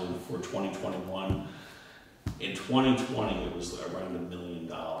 $390,000 for 2021. In 2020, it was around $1 million,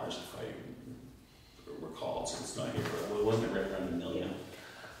 if I recall. So it's not here, but it wasn't right around $1 million.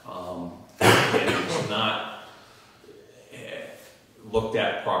 And it was not looked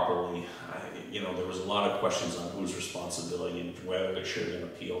at properly. There was a lot of questions on whose responsibility and whether it should have been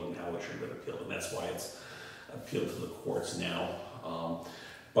appealed and how it should have been appealed, and that's why it's appealed to the courts now.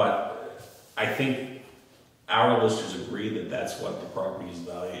 But I think our listers agree that that's what the property's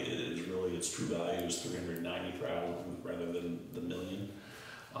value is. Really, its true value is $390,000 rather than the $1 million.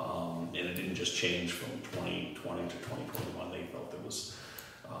 And it didn't just change from 2020 to 2021. They felt there was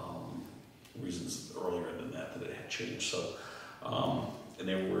reasons earlier than that it had changed. So, and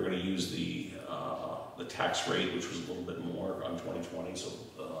then we're going to use the tax rate, which was a little bit more on 2020. So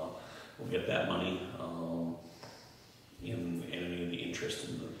we'll get that money in any of the interest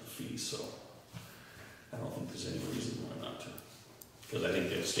in the fees. So I don't think there's any reason why not to, because I think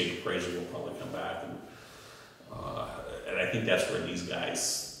the state appraiser will probably come back, and I think that's where these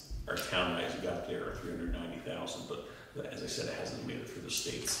guys, our town guys, got their $390,000. But as I said, it hasn't made it through the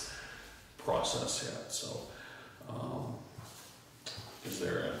state's process yet. So, is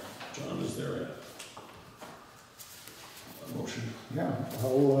there a motion? Yeah,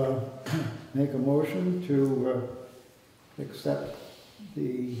 I'll make a motion to accept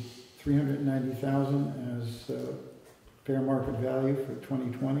the $390,000 as fair market value for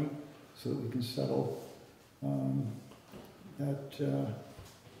 2020, so that we can settle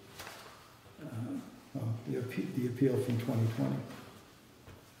the appeal from 2020.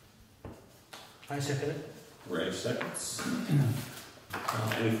 I second it. Ray seconds.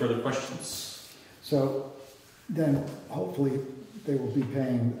 Any further questions? So then, hopefully, they will be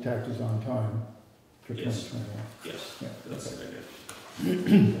paying the taxes on time for Yes. 2021. Yes, Yeah, that's okay. a good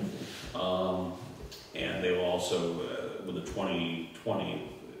idea. And they will also, with the 2020,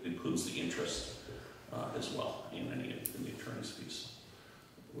 includes the interest as well in the attorney's fees.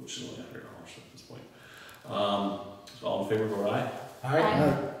 which is only $100 at this point. So all in favor, vote aye. All right,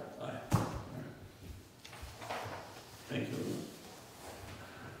 Aye. Aye. Thank you.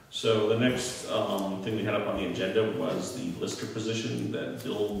 So the next thing we had up on the agenda was the lister position that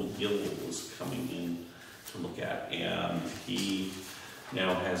Bill McGill was coming in to look at, and he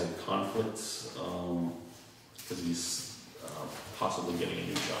now has a conflict because he's possibly getting a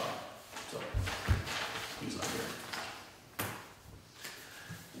new job, so he's not here.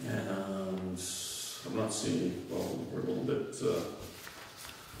 And I'm not seeing, well, we're a little bit, it's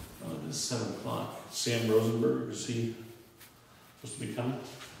 7 o'clock. Sam Rosenberg, is he supposed to be coming?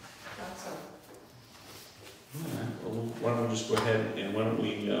 Thought so. All right, well, why don't we just go ahead and why don't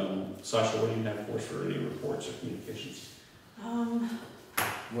we, Sasha, what do you have for us for any reports or communications? Well,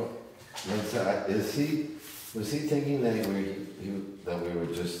 was he thinking that that we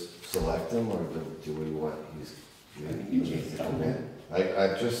would just select him, or do we want, he needs to come in?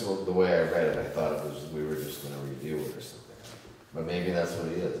 I just, the way I read it, I thought it was, we were just gonna review it or something. But maybe that's what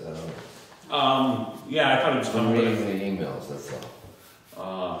he is, I don't know. Yeah, I thought it was I'm coming. reading the emails, that's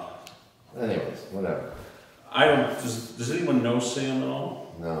all. Anyways, whatever. I don't, does anyone know Sam at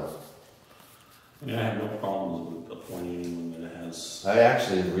all? No. I mean, I have no problems with appointing anyone that has. I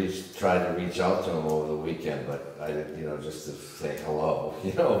actually tried to reach out to him over the weekend, but I didn't, just to say hello,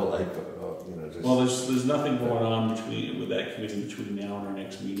 just. Well, there's nothing going on with that committee between now and our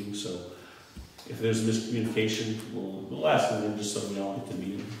next meeting, so if there's miscommunication, we'll ask him then just so we all get to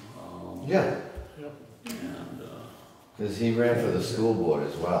meet him. Yeah. And, Because he ran for the school board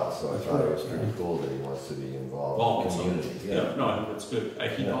as well, so I thought it was pretty cool that he wants to be involved in the community. Yeah, no, I think that's good.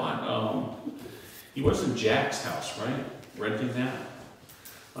 He bought, he was in Jack's house, right? Renting that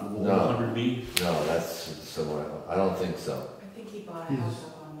on 100B? No, that's somewhere, I don't think so. I think he bought a house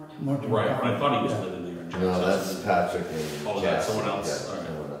up on Moretown. Moretown. Right, but I thought he was living there in Jack's No, house. that's Patrick and Oh, that's Jackson. someone else? Yeah, All right.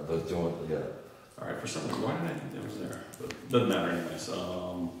 someone else. They're doing, yeah. All right, for some reason, why did I think that was there? But doesn't matter anyways.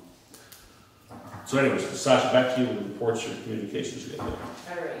 So anyways, Sasha, back to you with reports or communications you got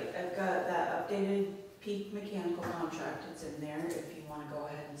there. All right, I've got that updated Peak Mechanical contract, it's in there, if you wanna go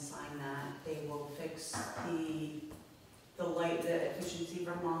ahead and sign that. They will fix the light that Efficiency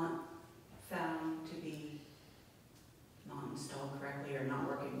Vermont found to be not installed correctly or not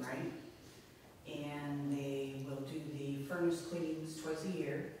working right. And they will do the furnace cleanings twice a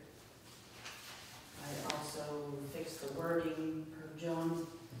year. I also fixed the wording per John's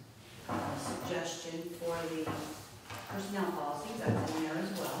suggestion for the personnel policies, that's in there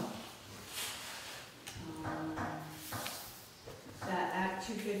as well. That Act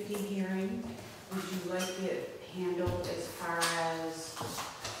 250 hearing, would you like it handled as far as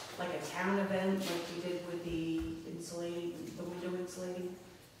like a town event, like we did with the window insulating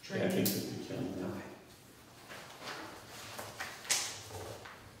Yeah, I training? think that we can. Okay.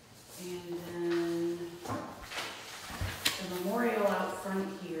 And then the memorial out front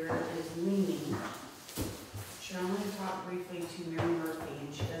here is leaning. Sherlyn talked briefly to Mary Murphy,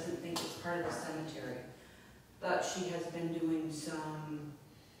 and she doesn't think it's part of the cemetery. But she has been doing some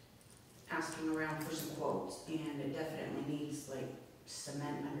asking around for some quotes, and it definitely needs like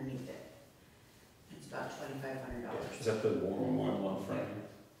cement underneath it. It's about $2,500. Is that the war memorial on front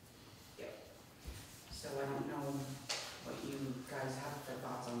here? So I don't know what you guys have for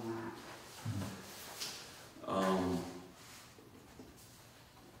thoughts on that.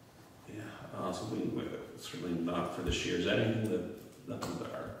 So certainly not for this year. Is that anything nothing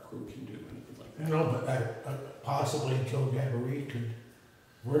that our crew can do, anything like that? no, but possibly Joe Gabory could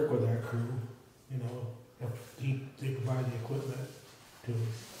work with our crew, if they provide the equipment to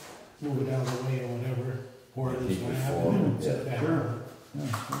move it out of the way or whatever, pour it in slab and then set it back. Sure.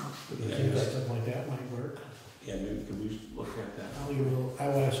 It seems like something like that might work. Yeah, maybe could we look at that? I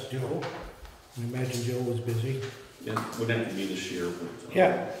will ask Joe. I imagine Joe was busy. Yeah, wouldn't have to be this year, but.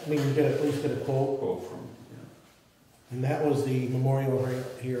 Yeah, I mean, we at least get a quote, Quote from, and that was the memorial right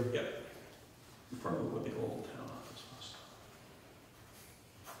here. in front of what the old town office was.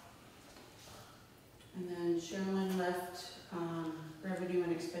 And then Sherlyn left revenue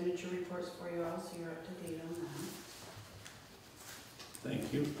and expenditure reports for you all, so you're up to date on that.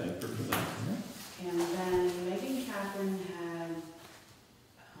 Thank you for that. And then Megan Catherine had,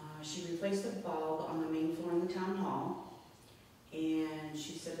 she replaced the bulb on the main floor in the town hall. And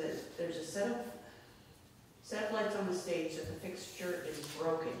she said that there's a set of lights on the stage that the fixture is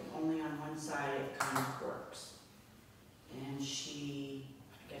broken. Only on one side it kind of works. And I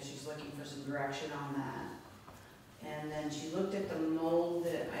guess she's looking for some direction on that. And then she looked at the mold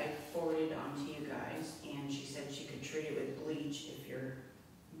that I forwarded on to you guys, and she said she could treat it with bleach if you're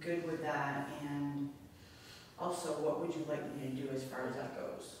good with that. And Also, what would you like me to do as far as that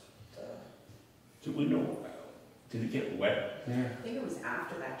goes? Do we know, did it get wet there? I think it was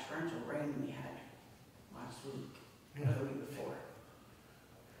after that torrential rain we had last week, or the week before.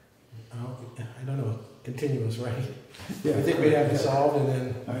 I don't know, continuous, right? Yeah. I think we'd have it solved and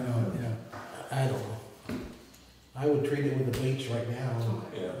then, I know, yeah. I don't know. I would treat it with the bleach right now.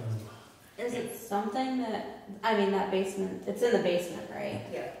 Yeah. Is it something that, I mean, that basement, it's in the basement, right?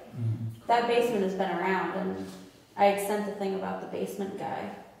 Yeah. Mhm. That basement has been around, and I had sent the thing about the basement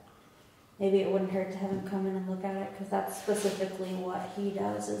guy. Maybe it wouldn't hurt to have him come in and look at it, because that's specifically what he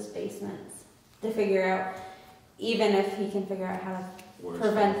does, is basements. To figure out, even if he can figure out how to Where's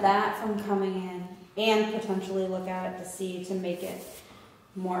prevent that from coming in, and potentially look at it to see, to make it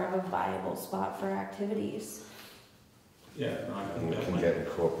more of a viable spot for activities. Yeah, no, I think You that can might, get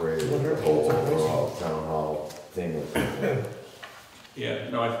incorporated Wonder with if the whole it's a place- overall town hall thing with it. yeah,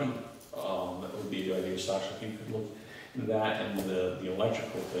 no, I think, that would be a good idea, Sasha, if you could look into that and the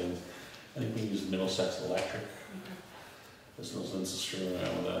electrical thing. I think we use Middlesex Electric. There's no sense of screwing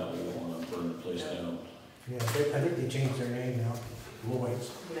around with that, we don't wanna burn the place down, Yeah, I think they changed their name now, Lloyd's.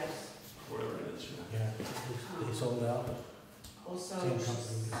 Yes. wherever it is. Yeah, they sold out. Also, Same she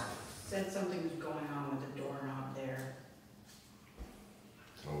company. said something was going on with the doorknob there.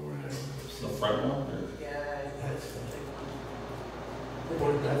 Oh, right. The front one, or? Yeah, that's the big I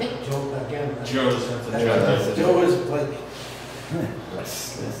think Joe, again. Joe's, that's a Yeah, that's Joe. a- Joe is like,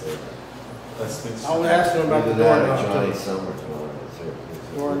 That's I was asking him about the Either that or doorknob. Johnny too. Summer's one, he's a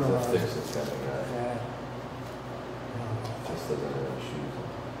Doorknob. fix it kind of guy, Yeah. just doesn't have shoes.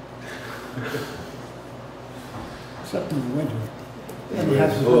 Except in the winter. He And he has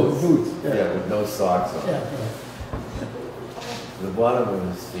wears his little boots. boots. Yeah, with no socks on. Yeah, The bottom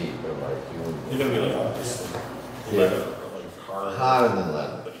of his feet are like, You're gonna be like, this, Yeah. leather, or like hard. harder than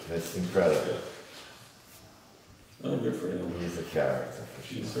leather. It's incredible. Oh, good for him. He's a character for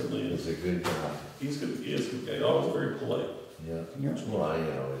He sure. certainly is. He's a good guy. He's good, he is a good guy, always very polite. Yeah. yeah. Well, you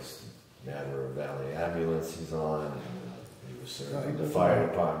know, it's Matter Valley Ambulance he's on, and he was Yeah, he serving the does fire well.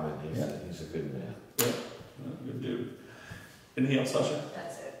 department. Yeah. He's a good man. Good dude. Anything else, Sasha?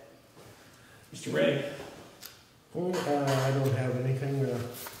 That's it. Mr. Ray? I don't have anything,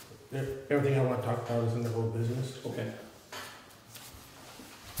 everything I want to talk about is in the whole business. Okay.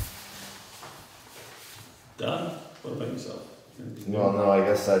 Done? What about yourself? Well, no, I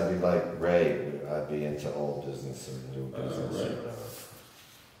guess I'd be like Ray. I'd be into old business and new business. right. or whatever.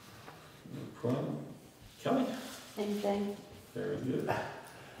 No problem. Kelly? Same thing. Very good.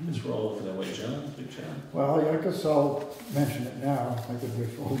 Let's roll over that way, John. Big John. Well, I guess I'll mention it now, I could wait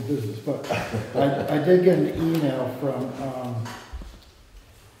for whole business, but I did get an email from,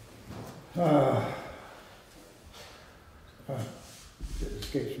 it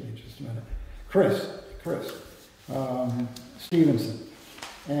escapes me just a minute, Chris Stevenson.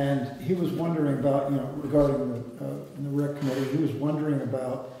 And he was wondering about, regarding the rec committee, he was wondering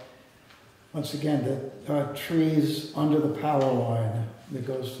about, once again, the trees under the power line that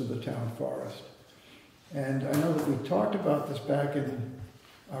goes to the town forest. And I know that we talked about this back in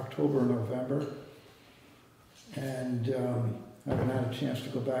October or November, and I haven't had a chance to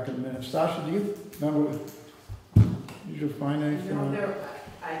go back in a minute. Sasha, do you remember, did you find anything No, on? there,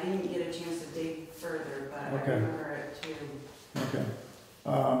 I didn't get a chance to dig further, but I Okay. remember it too. Okay.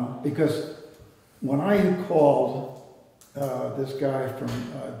 Because when I called this guy from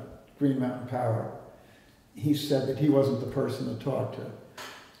Green Mountain Power, he said that he wasn't the person to talk to.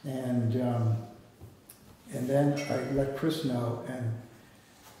 And then I let Chris know, and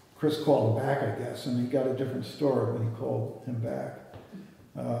Chris called him back, I guess, and he got a different story when he called him back.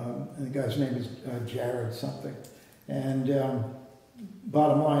 And the guy's name is Jared something. And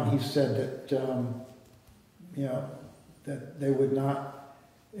bottom line, he said that, that they would not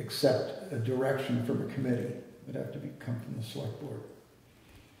accept a direction from a committee. It would have to come from the select board.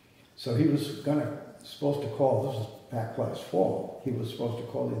 So he was supposed to call, this is back last fall, he was supposed to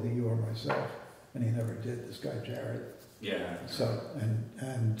call either you or myself, and he never did, this guy Jared. Yeah. So,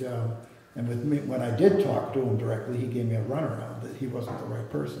 and with me, when I did talk to him directly, he gave me a runaround that he wasn't the right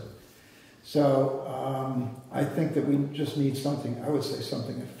person. So I think that we just need something, I would say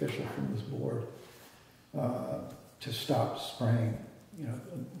something official from this board to stop spraying.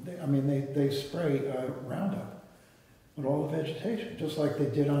 They spray Roundup on all the vegetation, just like they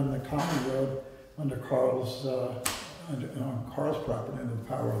did on the common road under Carl's property, under the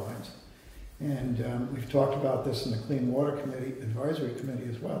power lines. And we've talked about this in the Clean Water Committee, Advisory Committee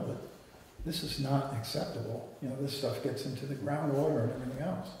as well, that this is not acceptable. This stuff gets into the groundwater and everything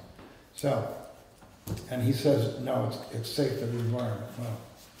else. So, and he says, no, it's safe for the environment. Well,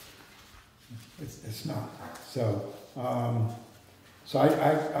 it's it's not. So, so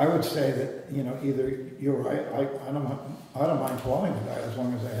I would say that, you know, either you're right, I don't mind calling the guy as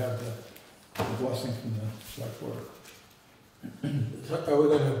long as I have the blessing from the select board. So are we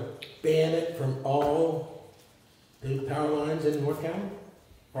gonna ban it from all the power lines in Moretown?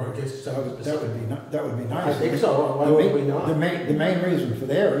 Or just some specific? That would be nice. I think so, why would we not? The main reason for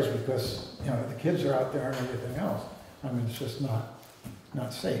there is because, you know, the kids are out there and everything else. I mean, it's just not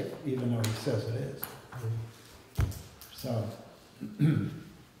safe, even though he says it is. So. I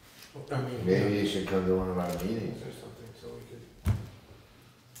mean, Maybe you should come to one of our meetings or something, so we could,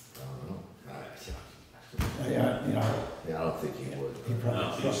 I don't know. Yeah, you know, Yeah, I don't think you would. he No,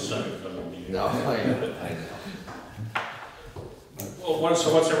 probably. he's just not gonna come to a meeting. No, I know. Well,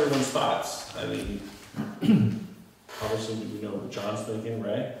 so what's everyone's thoughts? I mean, obviously we know what John's thinking,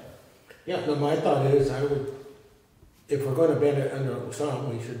 right? yeah, no, my thought is if we're gonna ban it under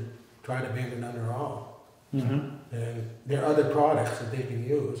some, we should try to ban it under all. Mhm. And there are other products that they can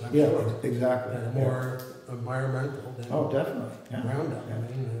use, I'm Yeah, sure. exactly. That are more environmental than Oh, definitely, yeah. Roundup.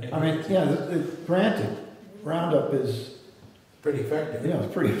 I mean, yeah, granted, Roundup is, Pretty effective. you know,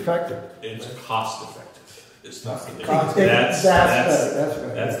 it's pretty effective. It's cost effective. It's not the big. Cost- That's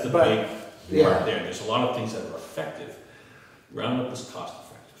right. that's the But- big yeah. part there. There's a lot of things that are effective. Roundup is cost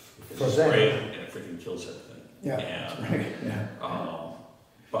effective. For It's them. spray and it freaking kills everything. Yeah, And, right, yeah.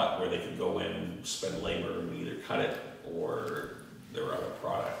 but where they can go in and spend labor and either cut it or there are other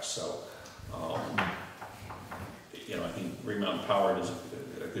products. So, you know, I think Green Mountain Power does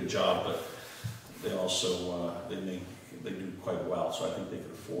a good job, but they also, they do quite well. So I think they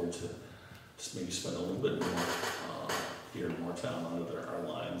could afford to just maybe spend a little bit more here in Moretown under our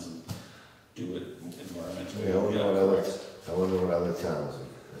lines and do it environmentally. Yeah, I wonder what other towns,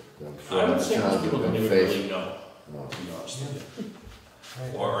 I'm I sure would other say most towns people have don't been even really facing. know, No. to be honest with you.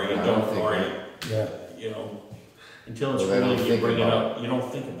 Right. Or you I don't don't, think or that- Yeah. you know, until it's Well, they don't really, you think bring it about up, you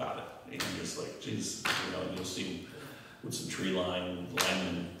don't think about it. You're just like, geez, you know, you'll see with some tree line,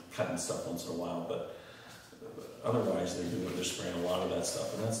 linemen cutting stuff once in a while, but otherwise they're spraying a lot of that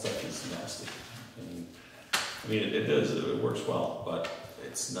stuff, and that stuff is nasty. I mean, it does, it works well, but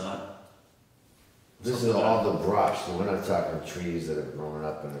it's not. This is all the brush, so we're not talking trees that are growing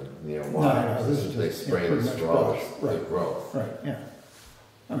up near wires. No, this is They just, spray yeah, the pretty much straw, brush, the right. growth. Right, yeah.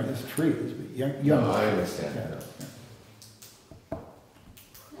 I mean, it's trees, but young. No, I understand Yeah, that. yeah.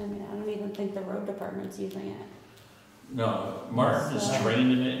 I mean, I don't even think the road department's using it. No, Martin is So-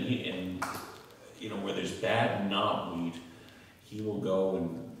 trained in it, and you know, where there's bad knotweed, he will go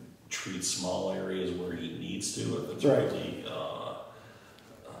and treat small areas where he needs to, if it's Right. really a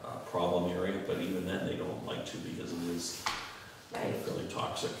problem area, but even then, they don't like to because it is Right. fairly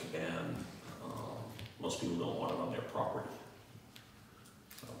toxic, and most people don't want it on their property.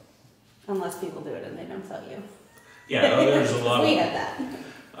 So, Unless people do it and they don't tell you. yeah, no, there's a lot We of, had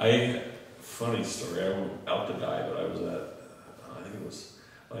that. funny story, I went out to die, but I was at, I think it was,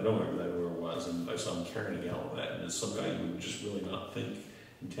 I don't remember where it was, and I saw him carrying a gallon of that, and it's some guy you would just really not think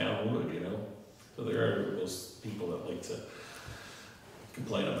in town would, you know? So there are those people that like to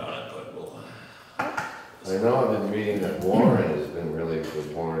complain about it, but well. I know I've been reading that Warren has been really,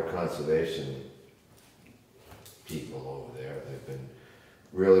 the Warren Conservation people over there, they've been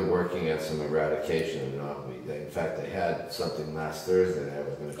really working at some eradication of knotweed. In fact, they had something last Thursday that I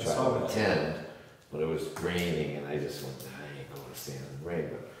was gonna I try saw to that. attend, but it was raining and I just went, I ain't gonna stand in the rain,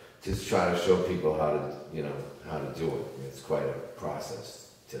 but just try to show people how to, you know, how to do it. It's quite a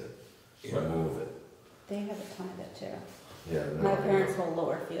process to remove it. They have a ton of it too. Yeah, no, My I parents' know. whole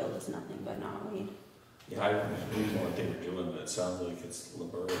lower field is nothing but knotweed. Yeah, I didn't know what they were doing, but it sounds like it's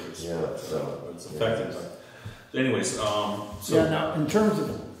laborious, Yeah, but so, it's yeah, effective. it's- But anyways, Yeah, so, now, in terms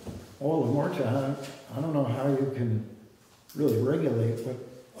of all of Moretown, I don't know how you can really regulate what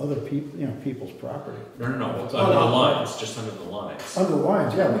other people, you know, people's property. no, it's under the lines, just under the lines. Under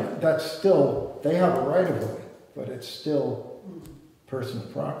lines, yeah, but that's still, they have a right of way, but it's still personal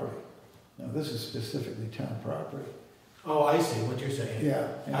property. Now, this is specifically town property. Oh, I see what you're saying. Yeah,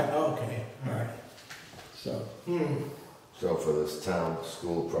 yeah. Okay, all right. So, So for this town,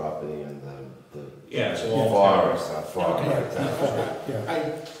 school property and the Yeah, it's all forest, not far, Okay. right, town.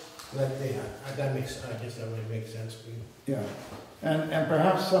 yeah, That makes, I guess that would make sense for you. yeah. And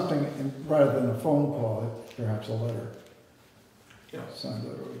perhaps something, rather than a phone call, perhaps a letter. Yeah. Signed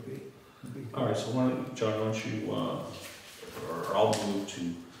letter would be. All right, so why don't, John, why don't you, or I'll move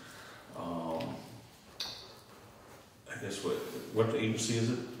to, I guess what agency is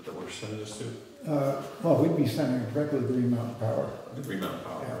it that we're sending this to? Well, we'd be sending it directly to Green Mountain Power. The Green Mountain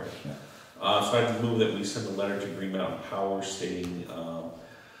Power, Yeah, right? yeah. So I'd move that we send a letter to Green Mountain Power stating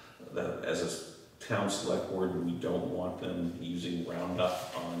that as town select board, we don't want them using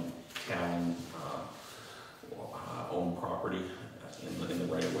Roundup on town owned property in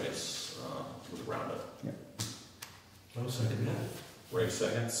the right of ways with Roundup. I'll second that. Ray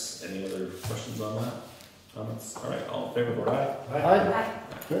seconds. Any other questions on that? Comments? All right, all in favor, vote aye. Aye.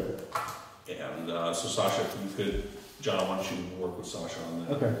 Good. And so Sasha, if you could, John, why don't you work with Sasha on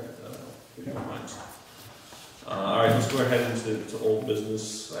that? Okay. If you don't mind. All right, let's go ahead into old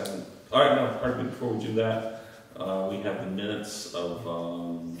business. All right, no, pardon me, before we do that, we have the minutes of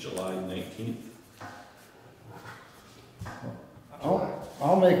July 19th.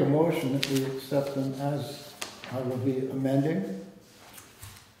 I'll make a motion that we accept them as I will be amending.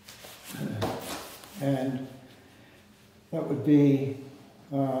 And that would be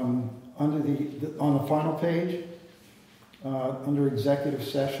under on the final page, under executive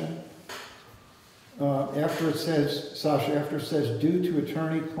session. After it says, Sasha, after it says due to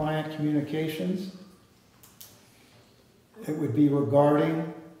attorney-client communications, it would be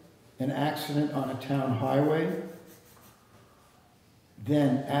regarding an accident on a town highway,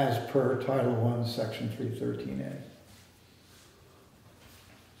 then as per Title I, Section 313A.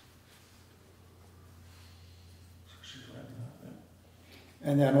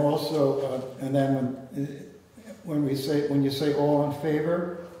 And then also, and then when you say all in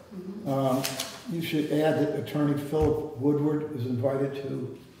favor, you should add that Attorney Philip Woodward is invited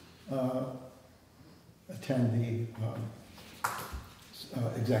to attend the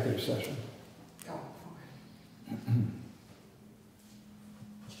executive session.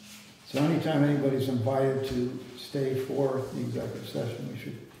 So anytime anybody's invited to stay for the executive session, we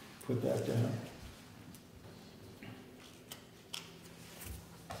should put that down.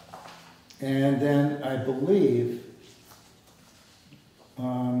 And then I believe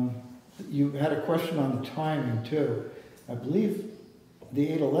you had a question on the timing too. I believe the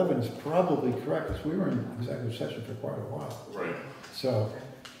 8/11 is probably correct because we were in executive session for quite a while. Right. So,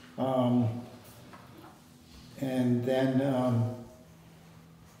 and then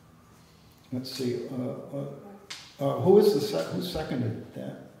let's see. Who seconded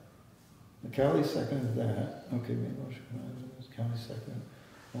that? Kelly seconded that. Okay, made motion. Kelly seconded.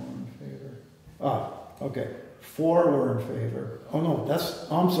 All in favor? Okay. 4 were in favor. Oh no,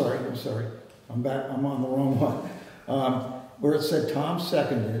 I'm sorry. I'm back, I'm on the wrong one. Where it said Tom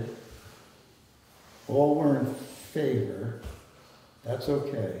seconded, all were in favor. That's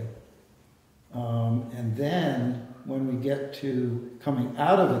okay. And then when we get to coming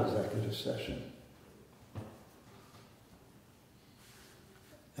out of executive session,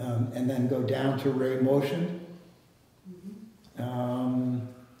 and then go down to Ray motion,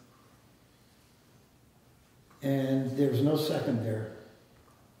 and there's no second there.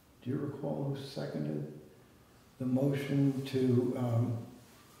 Do you recall who seconded the motion to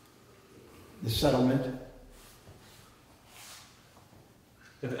the settlement?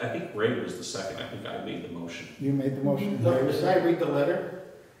 I think Ray was the second. I think I made the motion. You made the motion. No, did I read the letter?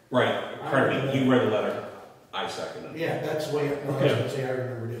 Right. Pardon me. You read the letter. I seconded it. Yeah, that's the way I was going to say I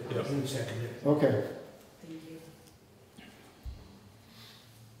remembered it. Yep. You seconded it. Okay. Thank you.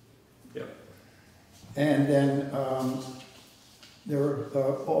 Yep. And then there were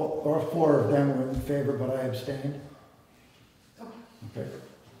all 4 of them were in favor, but I abstained. Okay.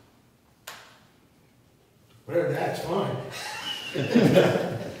 Well, that's fine.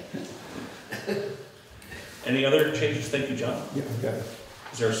 Any other changes? Thank you, John. Yeah, okay.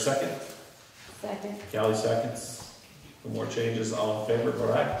 Is there a second? Second. Callie seconds. No more changes. All in favor?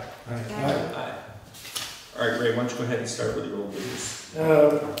 Vote aye. All right. Aye. All right, Ray, why don't you go ahead and start with your old business?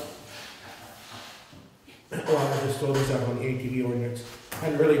 Well, I just told this up on the ATV ordinance. I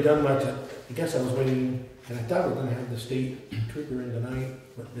hadn't really done much. I guess I was waiting, and I thought we were going to have the state trigger in tonight.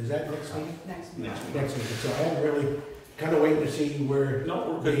 But is that next week? Next week. Next week. So I hadn't really, kind of waiting to see where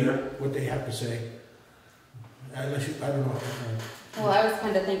No, we're good here. what they have to say. Unless you, I don't know. Well, I was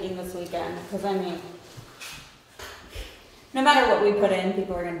kind of thinking this weekend, because I mean, no matter what we put in,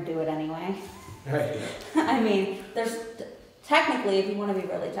 people are going to do it anyway. Right. I mean, there's technically, if you want to be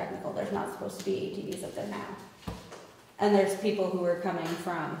really technical, there's not supposed to be ATVs up there now. And there's people who are coming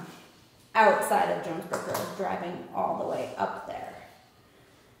from outside of Jonesbrook Road, driving all the way up there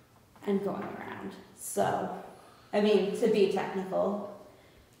and going around. So, I mean, to be technical,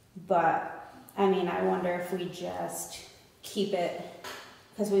 but I mean, I wonder if we just keep it,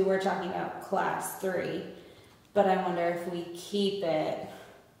 because we were talking about class 3, but I wonder if we keep it,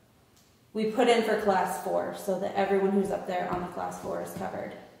 we put in for class 4 so that everyone who's up there on the class 4 is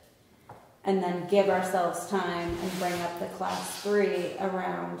covered. And then give ourselves time and bring up the class 3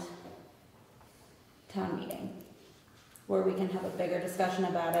 around town meeting, where we can have a bigger discussion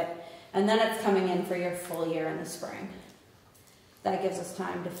about it. And then it's coming in for your full year in the spring. That gives us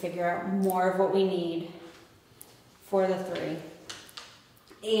time to figure out more of what we need for the 3.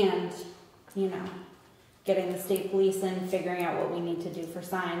 And, you know, getting the state police in, figuring out what we need to do for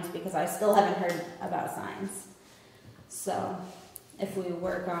signs, because I still haven't heard about signs. So if we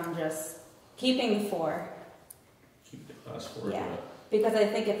work on just keeping the 4. Keep the last 4. Yeah. Because I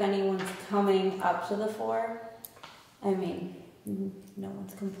think if anyone's coming up to the 4, I mean, no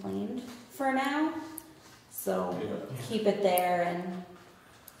one's complained for now. So keep it there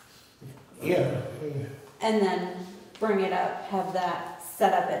and then bring it up, have that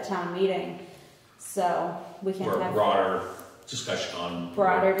set up at town meeting so we can Or a have broader discussion on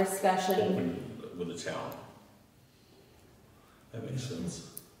broader discussion. open with the town. That makes sense.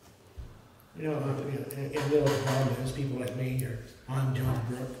 You know, and the other problem is people like me are on Jones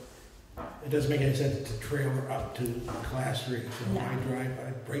Brook. It doesn't make any sense to trailer up to class 3. So No. I drive,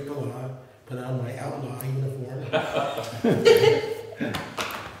 I break the law, put on my outlaw uniform.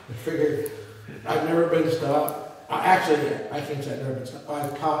 I figured I've never been stopped. Actually, I can't say I've never been stopped.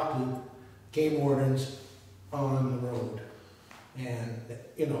 I've talked to game wardens on the road. And,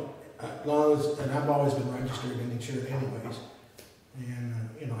 you know, as long as, and I've always been registered and insured anyways. And,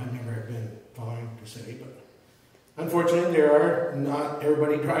 you know, I've never been fined to say, but unfortunately not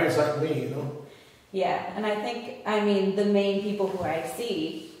everybody drives like me, you know. Yeah, and I think, I mean, the main people who I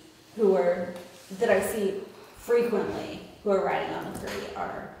see, that I see frequently, who are riding on the 3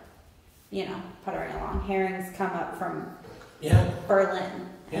 are, you know, puttering along. Herrings come up from Berlin,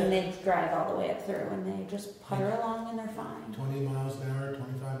 and they drive all the way up through, and they just putter along, and they're fine. 20 miles an hour,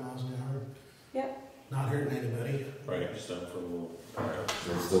 25 miles an hour. Yep. Not hurting anybody. Right, just done for a little.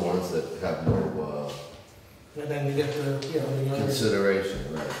 It's the ones that have no And then you get the, you know, the younger.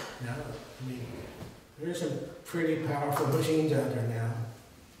 consideration, right? Yeah, I mean, there's some pretty powerful machines out there now.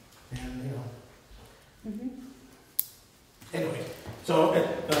 And, you know. Mm-hmm. Anyway, so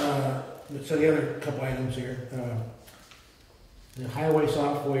the other couple items here. The highway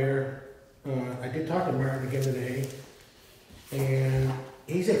software, I did talk to Martin again today, and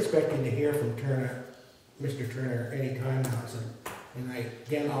he's expecting to hear from Turner, Mr. Turner, anytime now. So, and I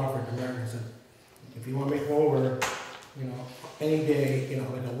again offered to Martin, I said, if you want me to come over, you know, any day, you know,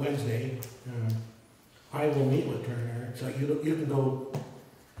 like a Wednesday, I will meet with Turner. So you can go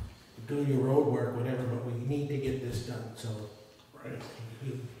do your road work, whatever, but we need to get this done. So, Right.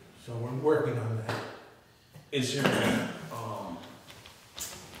 So we're working on that. Is there,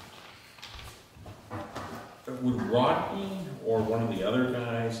 would Rodney or one of the other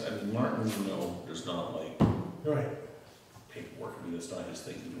guys, I mean, Martin, you know, does not like Right. paperwork. I mean, it's not his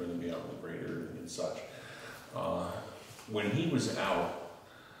thing. He'd rather be out with the grader and such. When he was out,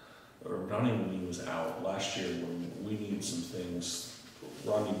 or not even when he was out, last year when we needed some things,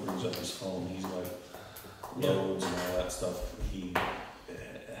 Rodney brings up his phone. He's like, loads and all that stuff. He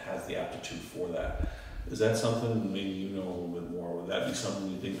has the aptitude for that. Is that something maybe you know a little bit more? Would that be something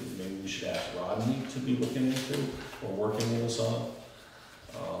you think that maybe we should ask Rodney to be looking into or working with us on?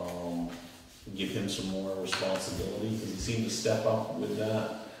 Give him some more responsibility, because he seemed to step up with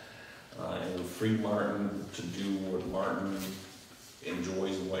that and would free Martin to do what Martin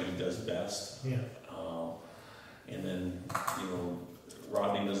enjoys and what he does best. Yeah. And then, you know,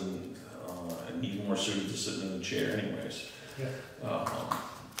 Rodney doesn't need more suited to sitting in the chair anyways. Yeah.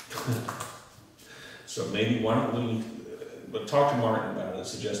 So maybe why don't we, but talk to Martin about it,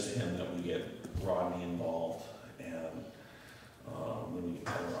 suggest to him that we get Rodney involved, and then we can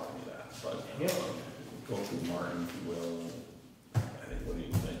tell Rodney that. But go through Martin, if you will. I think, what do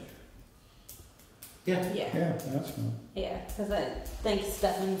you think? Yeah. Yeah. Yeah, that's fine. Yeah, because I think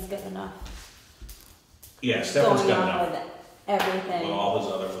Stefan's good enough. Yeah, Stefan's going got on enough. with everything. With all his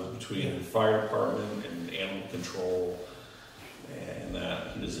other, between the fire department and animal control, and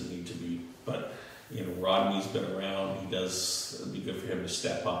that, he doesn't need to be, but, you know, Rodney's been around, it'd be good for him to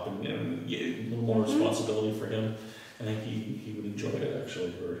step up and get a little more responsibility for him. I think he would enjoy it,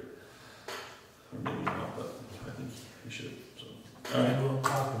 actually, or maybe not, but I think he should, so. All right. We'll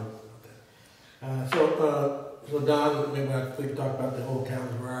talk about that. So Don, maybe we can talk about the old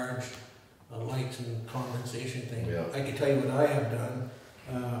town garage, lights and condensation thing. Yeah. I can tell you what I have done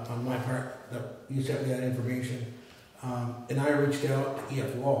on my part. You sent me that information. And I reached out to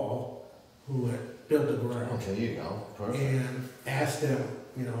E.F. Wall, who had built the garage. Okay, you go. Perfect. And asked them,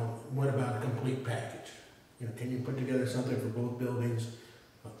 you know, what about a complete package? You know, can you put together something for both buildings?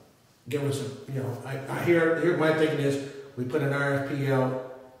 Give us a, you know, I hear my thinking is, we put an RFP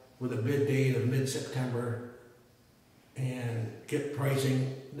out with a bid date of mid-September and get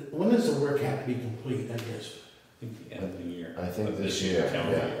pricing. When does the work have to be complete, I guess? think the end of the year. I think Of this year,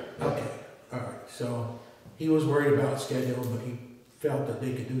 calendar yeah. year. Okay, all right, so he was worried about schedule, but he felt that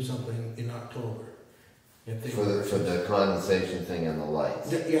they could do something in October. If they For the condensation thing and the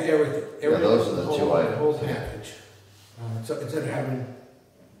lights. Yeah, everything. those are the whole- two items, Whole yeah. package. So instead of having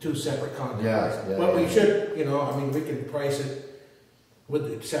two separate contractors. Yeah, But we yeah. should, I mean, we can price it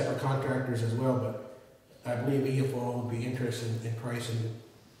with the separate contractors as well, but I believe EFO would be interested in pricing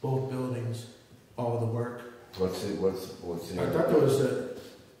both buildings, all of the work. What's the? I thought there was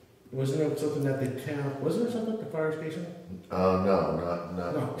wasn't there something that the town, wasn't there something at the fire station? Oh, no,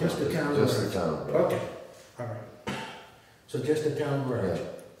 not. No, just the town Just garage. the town. garage. Okay, all right. So just the town garage. Yeah.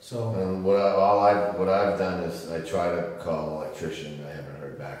 So, And what I've done is I try to call an electrician. I haven't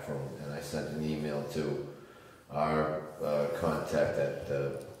heard back from him, and I sent an email to our contact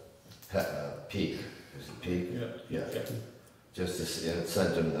at Peak. Is it Peak? Yeah. Yeah. Just to see, and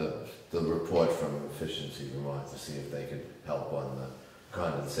sent him the report from Efficiency Vermont to see if they could help on the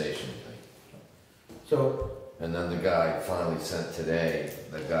condensation thing. so, And then the guy finally sent today,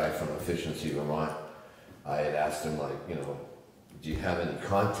 the guy from Efficiency Vermont, I had asked him do you have any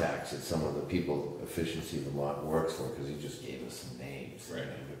contacts at some of the people Efficiency Vermont works for? Because he just gave us some names. Right.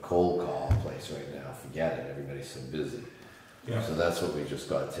 A cold call place right now, forget it, everybody's so busy. Yeah. So that's what we just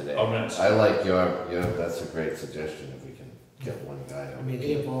got today. Oh, nice. I like your, that's a great suggestion if we can get one guy. I mean,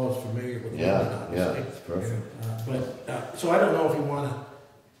 EFO is familiar with it. Yeah, obviously. it's perfect. So I don't know if you want to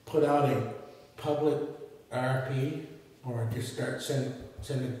put out a public RFP or just start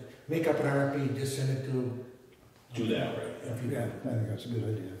sending, make up an RFP, just send it to. Do that, right? If you, Yeah, I think that's a good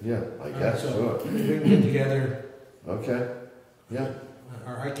idea. Yeah, I guess, so sure. we can get together, Okay, yeah,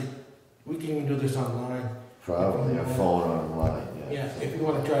 or we can even do this online. probably a phone online, yeah. Yeah, if you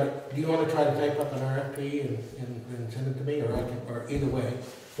want to try do you want to try to type up an RFP and send it to me, or either way.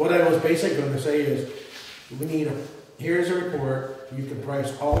 What I was basically going to say is, here's a report, you can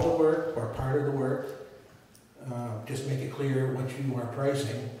price all the work or part of the work. Just make it clear what you are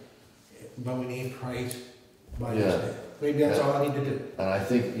pricing, but we need price by this Yeah. day. Maybe that's all I need to do. And I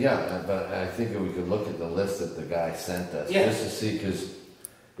think, but I think we could look at the list that the guy sent us, Yeah. just to see, because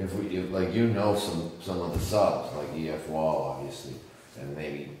if some of the subs, like EF Wall, obviously,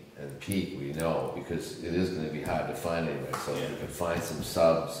 and Peak, we know, because it is gonna be hard to find anyway, so if we can find some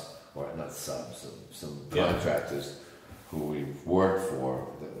subs, or not subs, some Yeah. contractors who we've worked for,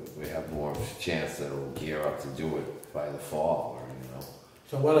 that we have more of a chance that it'll gear up to do it by the fall, or,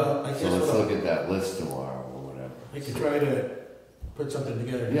 So what I guess So let's what look at that list tomorrow, or whatever. I can try to put something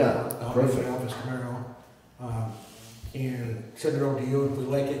together. Yeah, I'll be in perfect. the office tomorrow, and send it over to you. If we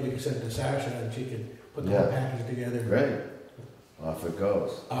like it, we can send it to Sasha, and she can put the whole Yeah. package together. Great, off it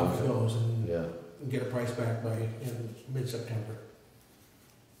goes. Off it goes, Yeah, and get a price back by in mid-September.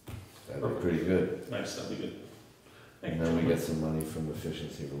 that'd be pretty good. Nice, that'd be good. Thank And you, then we gentlemen. get some money from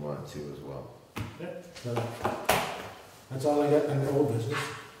Efficiency Vermont too as well. So that's all I got on the old business.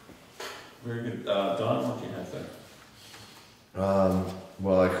 Very good. Don, what do you have there?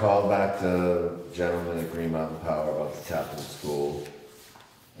 Well, I called back the gentleman at Green Mountain Power about the Tappan School,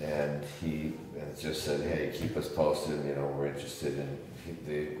 and he just said, hey, keep us posted, we're interested in,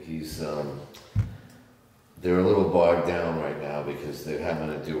 they're a little bogged down right now because they're having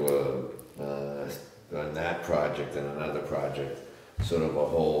to do on that project and another project, sort of a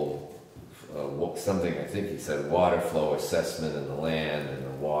whole, something, I think he said, water flow assessment in the land and the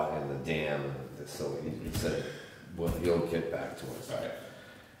water and the dam. So he said, well, he'll get back to us. All right.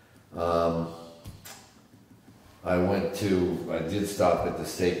 I did stop at the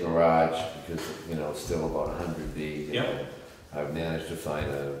state garage because, it's still about 100 feet. Yep. I've managed to find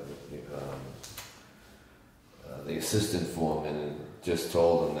the assistant foreman and just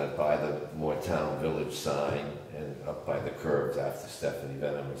told him that by the Moretown Village sign and up by the curbs after Stephanie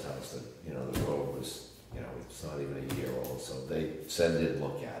Venom's house, that, the road was, it's not even a year old. So they said they'd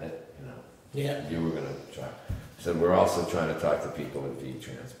look at it, Yeah. You were gonna try. So we're also trying to talk to people at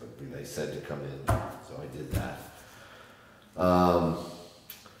V-Trans, but they said to come in, so I did that.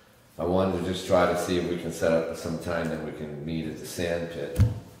 I wanted to just try to see if we can set up some time that we can meet at the sand pit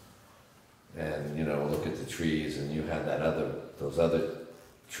and, look at the trees, and you had those other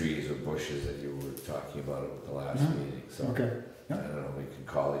trees or bushes that you were talking about at the last meeting, so. Okay, I don't know, we can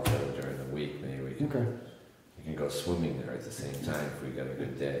call each other during the week, maybe we okay. can go swimming there at the same time if we got a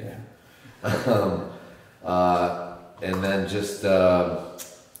good day. Yeah. And then just the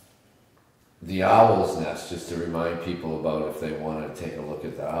owl's nest, just to remind people about if they want to take a look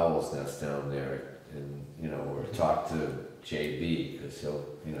at the owl's nest down there, and or talk to JB, because he'll,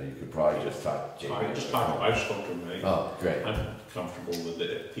 you could probably just talk to JB. I just spoke to him. Oh, great. I'm comfortable with it.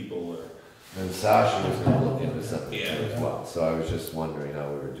 If people And Sasha was gonna look into something Yeah. too as well, so I was just wondering how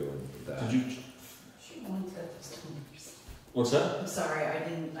we were doing with that. Did you, She once got those numbers. what's that? I'm sorry,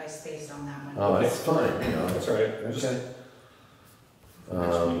 I spaced on that one. Oh, that's fine, you know. That's all right. Okay. Next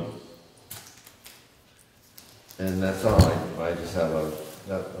week. And that's all, I just have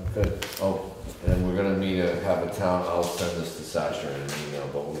I'm good. Oh, and we're gonna have a town, I'll send this to Sasha in an email,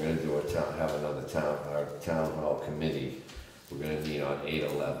 but we're gonna do have another our town hall committee. We're gonna meet on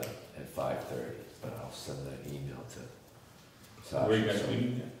 8/11 at 5:30, but I'll send that email to Sasha. Where are you guys so-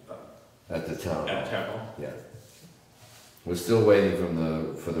 meeting? At the town At hall, Town Hall? yeah. We're still waiting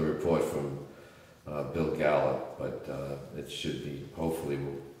for the report from Bill Gallup, but it should be, hopefully,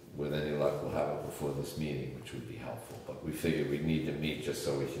 with any luck, we'll have it before this meeting, which would be helpful. But we figured we need to meet just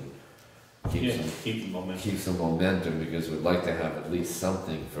so we can Yeah, keep the momentum. keep some momentum, because we'd like to have at least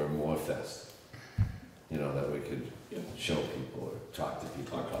something for Moorfest. You know, that we could Yeah. show people or talk to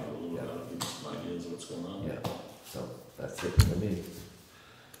people Talk about. about it a little Yeah. bit, give them some ideas of what's going on. Yeah, so that's it for me.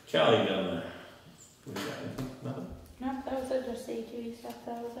 Callie, down there. What do you got? Anything? Nothing? No, that was it, just ATV stuff,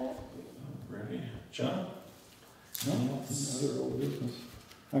 that was it. Ready? John? No, another old business.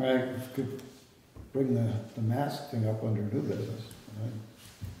 I mean, I could bring the mask thing up under new business.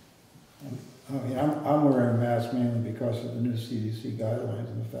 I mean, I'm wearing a mask mainly because of the new CDC guidelines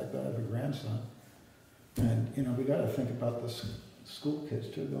and the fact that I have a grandson. And, you know, we gotta think about the school kids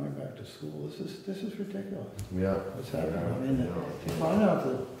too, going back to school. This is ridiculous. Yeah. What's happening? I mean, Yeah. to find out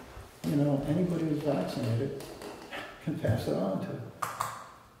that, you know, anybody who's vaccinated can pass it on to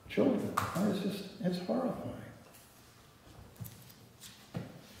children. I mean, it's horrifying.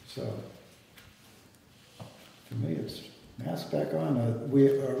 So, to me, it's mask back on. We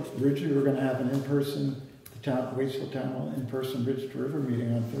originally were going to have an in-person, Waitsville Town Hall in-person Ridge to River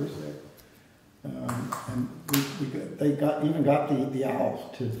meeting on Thursday, and they even got the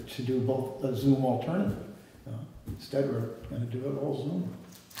owl to do both a Zoom alternative. Instead, we're going to do it all Zoom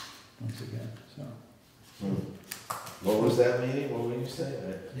once again. So. What was that meeting? What were you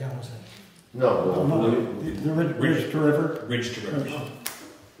saying? Yeah, what's that? The Ridge to River. Ridge to River.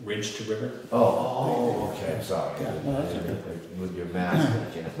 Ridge to River? Oh, okay, I'm sorry. Yeah, no, that's okay. With your mask, I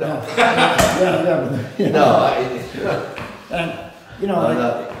can't. Yeah. No, And, you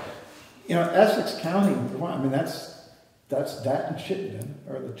know, Essex County, I mean, that's that and Chittenden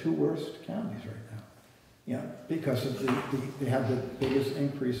are the two worst counties right now. You know, because of they have the biggest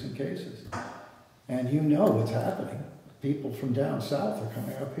increase in cases. And you know what's happening. People from down south are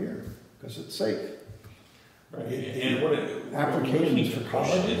coming up here because it's safe. Right. And what applications for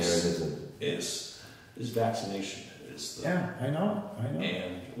college is vaccination. Yeah, I know.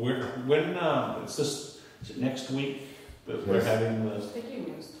 And when is it next week that we're having the, I think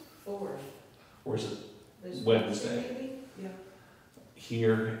it was 4th. or is it This Wednesday? maybe? Yeah.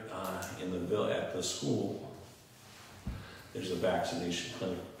 Here in the at the school, there's a vaccination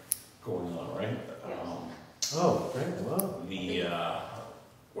clinic going on, right? Yes. Oh, great, wow.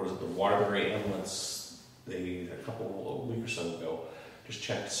 The Waterbury ambulance, they, a week or so ago, just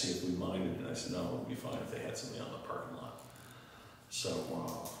checked to see if we minded, and I said, no, it would be fine if they had something on the parking lot.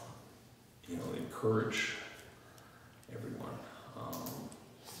 So, encourage everyone.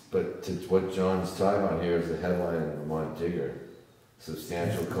 But to what John's talking about here is the headline in Vermont Digger.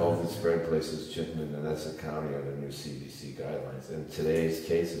 Substantial COVID spread places Chittenden and Essex County under new CDC guidelines. And today's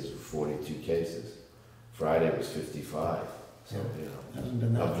cases were 42 cases. Friday was 55. So, Hasn't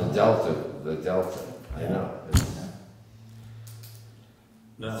been that of long. the Delta, I know.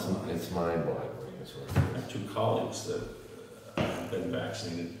 It's mind-boggling. I have two colleagues that have been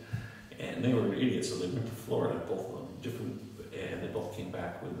vaccinated, and they were idiots, so they went to Florida, both of them different, and they both came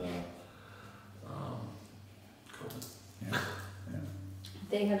back with COVID. Yeah.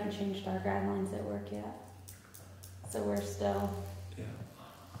 They haven't changed our guidelines at work yet. So we're still, Yeah.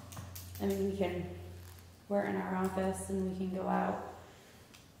 I mean, we're in our office and we can go out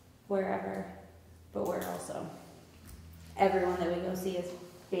wherever, but we're also, everyone that we go see is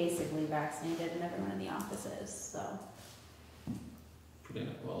basically vaccinated and everyone in the office is, so.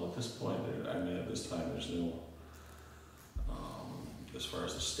 Well, at this point, at this time, there's no, as far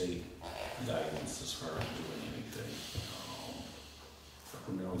as the state guidance, as far as doing anything.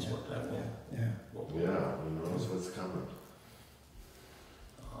 Who knows what that will. Yeah. Yeah, who knows what's coming.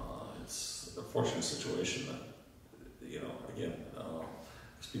 It's a fortunate situation that, again,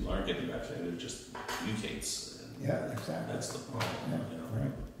 these people aren't getting vaccinated, it just mutates. And Yeah, exactly. that's the problem. Yeah,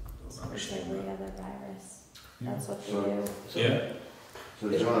 right. It's like every other virus. Yeah. That's what they So- do. Yeah.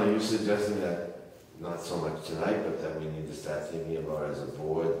 So John, are you suggesting that, not so much tonight, but that we need to start thinking about as a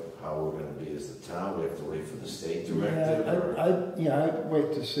board, how we're gonna be as a town? We have to wait for the state directive? or- I'd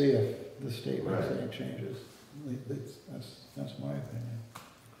wait to see if the state makes any changes. That's my opinion.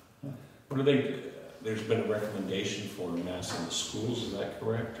 What do they, there's been a recommendation for masks in the schools, is that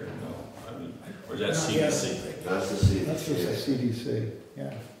correct, or no? I mean, or is that CDC? That's the CDC. That's just the CDC, yeah.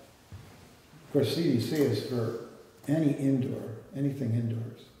 Of course, CDC is for anything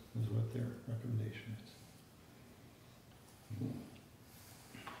indoors, is what their recommendation is.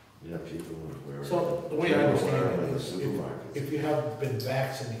 Yeah, people are wearing. So the way I understand it in the is, supermarkets. if you haven't been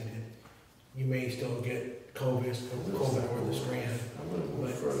vaccinated, you may still get COVID or the strand. I'm gonna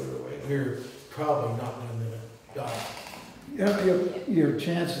move further away. You're probably not going to die. Yeah, your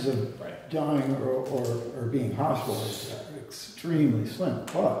chances of dying or being hospitalized are extremely slim,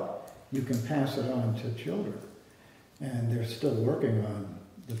 but you can pass it on to children. And they're still working on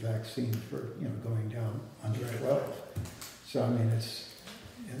the vaccine for, going down under 12. So, I mean,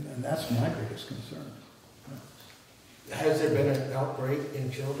 and that's my biggest concern. Has there been an outbreak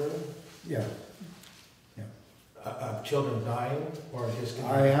in children? Yeah. Of children dying, or just?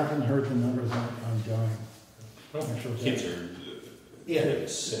 I haven't heard the numbers on dying. Kids are Yeah. getting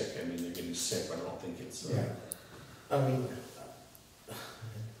sick. I mean, they're getting sick, but I don't think it's. Yeah. I mean,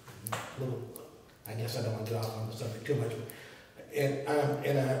 I guess I don't want to get off on the subject too much,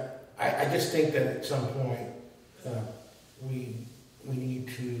 I just think that at some point we need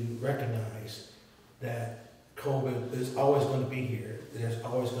to recognize that COVID is always going to be here. There's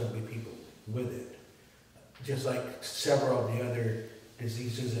always going to be people with it, just like several of the other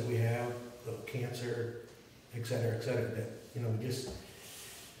diseases that we have, cancer, et cetera, that we just.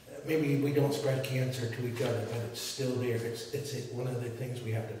 Maybe we don't spread cancer to each other, but it's still there. It's one of the things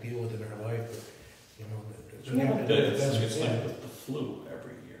we have to deal with in our life. But, we have to do the best we It's can. like with the flu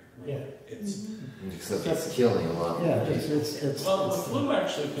every year. Right? Yeah. It's, Except it's killing a lot. Yeah, it's well, the flu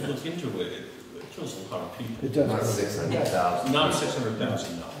actually, if you look into it, it kills a lot of people. it does. Not 600,000. Not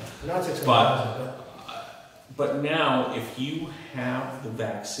 600,000, no. Not 600,000, But now, if you have the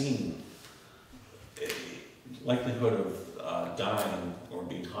vaccine, likelihood of dying or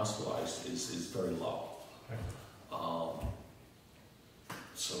being hospitalized is very low.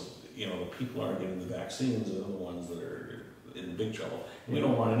 So, the people aren't getting the vaccines are the ones that are in big trouble. We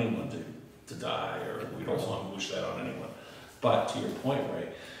don't want anyone to die, or we don't want to wish that on anyone. But to your point,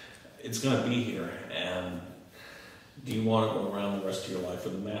 right, it's going to be here, and do you want to go around the rest of your life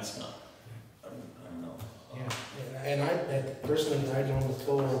with a mask on? I don't know. yeah. And I personally, I know the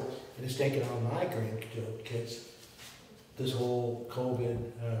toll it has taken on my grandkids. This whole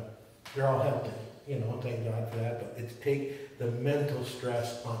COVID, they're all healthy, thank God for that. But the mental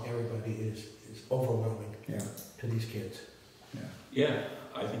stress on everybody is overwhelming to these kids. Yeah,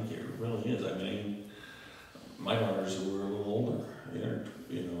 I think it really is. I mean, my daughters were a little older,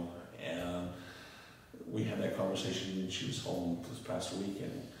 and we had that conversation when she was home this past week,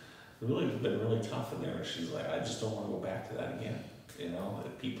 and it really been really tough in there. She's like, I just don't want to go back to that again.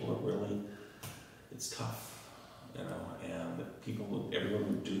 People are really, it's tough. And everyone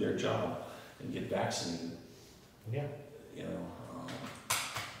would do their job and get vaccinated. Yeah.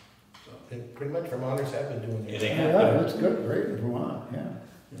 So. And pretty much Vermonters have been doing it. Yeah, it's good, great in Vermont, yeah.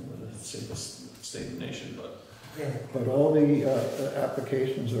 We're the safest state in the nation, but. Yeah. But all the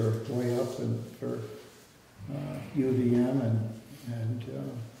applications are way up for UVM and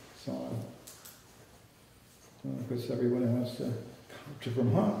so on. Because everyone wants to come to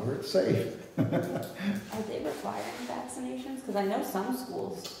Vermont where it's safe. Are they requiring vaccinations? Because I know some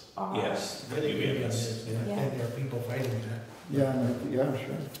schools are. Yes, I think UVM it is. is, Yeah. and there are people fighting that. Yeah,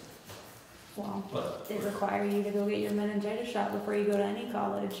 sure. Well, But- they require you to go get your meningitis shot before you go to any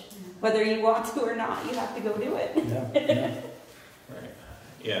college. Whether you want to or not, you have to go do it. Yeah. Right.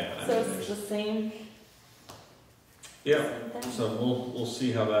 Yeah. So it's the same. Yeah. Same thing. So we'll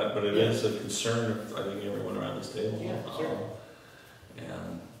see how that, but it Yeah. is a concern of, I think, everyone around this table. Yeah, sure.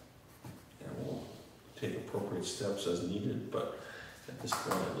 And we'll take appropriate steps as needed, but at this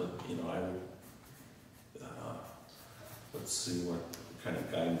point, I would, let's see what kind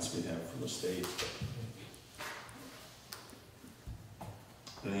of guidance we have from the state.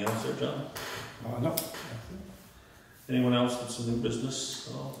 Anything else there, John? No. Anyone else with some new business?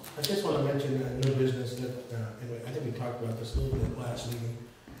 I just want to mention a new business that, anyway, I think we talked about this a little bit last meeting,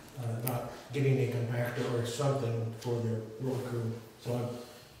 not getting a compactor or something for their road crew. So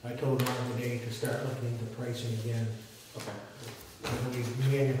I told Ron today to start looking into pricing again. Okay. Whether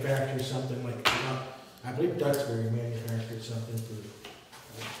we manufacture something like, I believe Duxbury manufactured something for,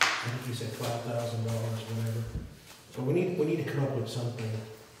 I think he said $12,000, whatever. So we need to come up with something.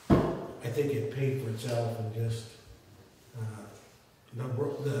 I think it paid for itself, and just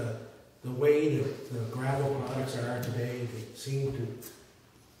the way the gravel products are today, they seem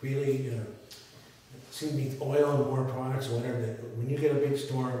to really, seem to be oil and more products or whatever, that when you get a big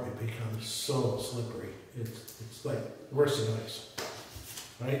storm, it becomes so slippery. It's like worse than ice,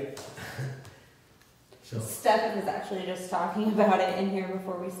 right? So, Stefan was actually just talking about it in here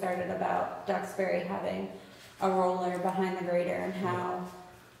before we started about Duxbury having a roller behind the grader and how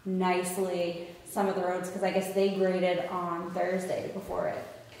nicely some of the roads, because I guess they graded on Thursday before it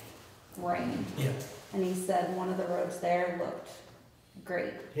rained. yeah, And he said one of the roads there looked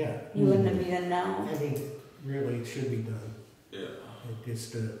great. yeah. You wouldn't have even known. I mean, really, it should be done. Yeah. It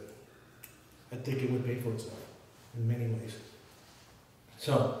just, I think it would pay for itself in many ways.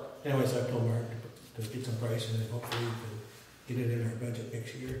 So, anyways, I told Mark to get some prices and hopefully we can get it in our budget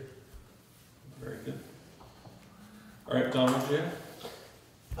next year. Very good. All right, Don, what you have?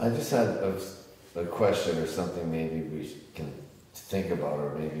 I just had a question or something maybe we can think about,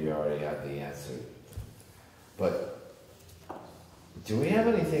 or maybe you already have the answer. But do we have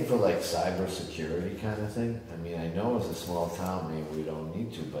anything for like cybersecurity kind of thing? I mean, I know it's a small town, maybe we don't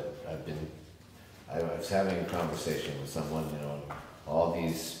need to, but I was having a conversation with someone, you know, all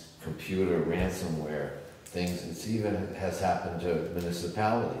these computer ransomware things, it's even has happened to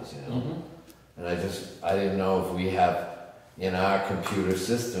municipalities, you know. Mm-hmm. And I didn't know if we have, in our computer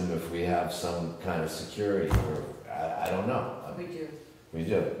system, if we have some kind of security, or, I don't know. We do. We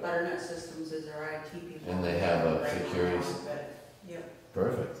do. Butternut Systems is our IT people. And they have a Right security now, but, yep.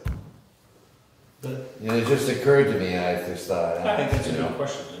 Perfect. But, You know, it just occurred to me, I just thought. I think that's a you know, good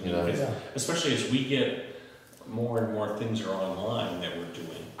question. I mean, you know, because- yeah. especially as we get more and more things are online that we're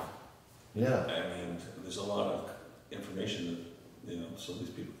doing. Yeah, I mean, there's a lot of information that, you know, some of these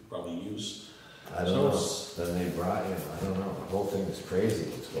people could probably use. I don't So know. it's- Then they brought, you know, I don't know, the whole thing is crazy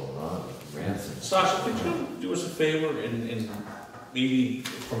what's going on with ransom. Sasha, could you do us a favor and maybe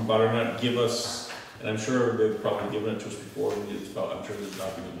from Butternut give us, and I'm sure they've probably given it to us before, I'm sure there's a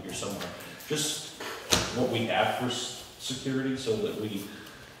document here somewhere, just what we have for security so that we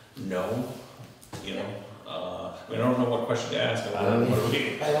know, you know. I don't know what question to ask. I don't either.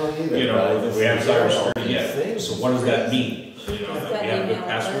 You but I know, just we have think all cybersecurity these yet, things so is what does that crazy. mean? You know, Does that that we have a good email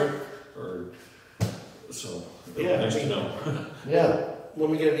password, or, so, it'd be Yeah, nice I to mean- know. Yeah, when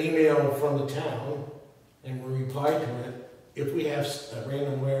we get an email from the town and we reply to it, if we have a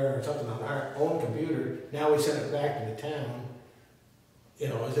ransomware or something on our own computer, now we send it back to the town. You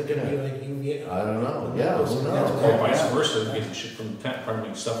know, is it gonna be like you? I don't know. Yeah, who Or knows? vice versa, getting shit from the town,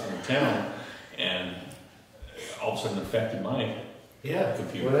 printing stuff from the town, and all of a sudden affected my Yeah.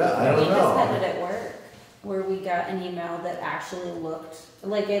 computer. Well, I We don't just had know. it at work, where we got an email that actually looked,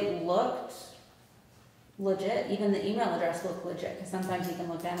 like it looked legit. Even the email address looked legit, because sometimes you can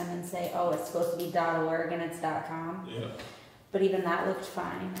look at them and say, oh, it's supposed to be .org and it's .com. Yeah, But even that looked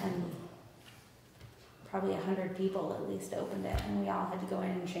fine, and probably 100 people at least opened it, and we all had to go in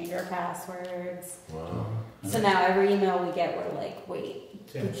and change our passwords. Wow. So now every email we get, we're like,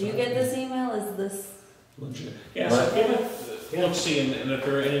 wait, did you get this email? Is this... legit. Yeah, so give it, look, see, and if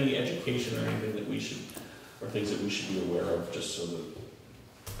there are any education or anything that we should, or things that we should be aware of, just so that,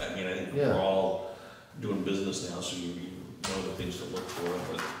 I mean, I think Yeah. we're all doing business now, so you know the things to look for,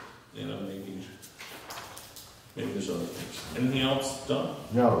 but, you know, maybe there's other things. Anything else, Don?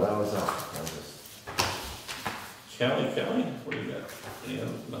 No, that was all. That was Kelly, what do you got? Any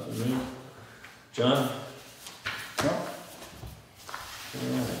other, nothing new? John? No.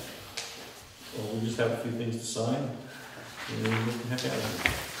 All right. Well, we just have a few things to sign, and then we can heck out of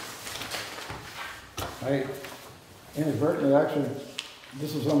here. I inadvertently, actually,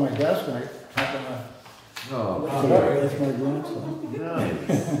 this was on my desk, and I happened No. to look at it. That's my grandson.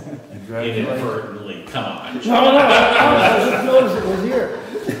 Nice. Congratulations. Inadvertently, come on. No, I just noticed it was here.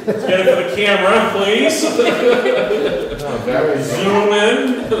 Let's get it for the camera, please. No, very Zoom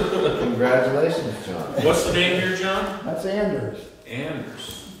in. Congratulations, John. What's the name here, John? That's Anders.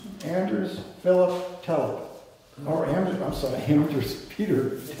 Anders. Philip Tellep. Or Anders, I'm sorry, Anders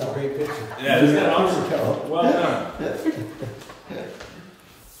Peter It's a Tellep. great picture. Yeah, isn't that Peter awesome? Tellep. Well done.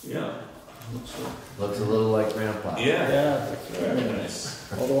 Yeah. Looks a little like Grandpa. Yeah. Yeah, that's Very right.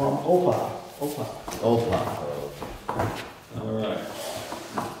 nice. Although I'm Opa. Old Papa. All right.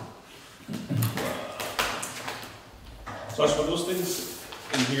 So, are those things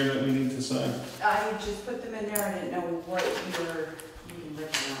in here that we need to sign? I just put them in there, I didn't know what you were, you can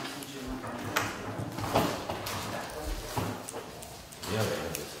rip them out since you want them. Yeah, they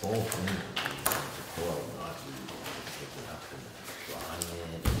have this whole thing. Before not to pick it up and dry it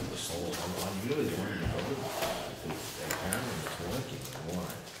and the whole. I'm really wondering how apparently it's working. Why?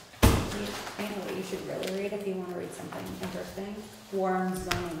 I know what you should really read if you want to read something interesting. Warren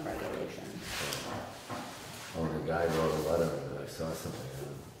zoning regulations. Oh, the guy wrote a letter and I saw something.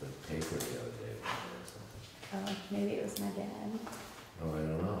 paper the other day. Oh, maybe it was my dad. Oh, I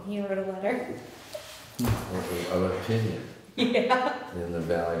don't know. He wrote a letter. Of opinion Yeah. in the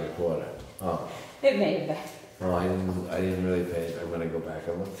Valley Reporter. Oh, It may have been. well, I didn't really pay. I'm gonna go back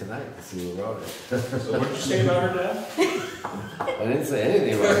and look tonight and see who wrote it. So what did you say about her dad? I didn't say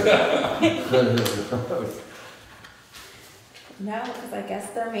anything about it. No, because I guess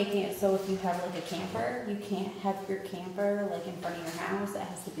they're making it so if you have like a camper, you can't have your camper like in front of your house. It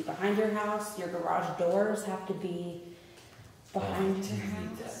has to be behind your house. Your garage doors have to be behind your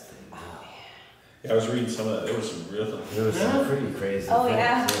house. Oh, Yeah, I was reading some of that. There was some real. There was some pretty crazy Oh, things,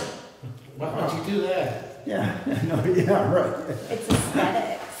 yeah. Why don't you do that? Yeah, no, yeah, right. It's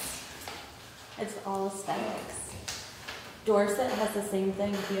aesthetics. It's all aesthetics. Dorset has the same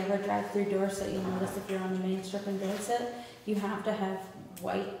thing. If you ever drive through Dorset, you'll notice if you're on the main strip in Dorset, you have to have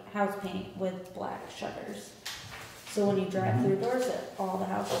white house paint with black shutters. So when you drive through Dorset, all the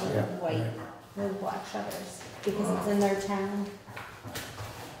houses are Yeah, white right. with black shutters because it's in their town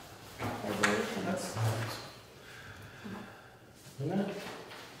regulations.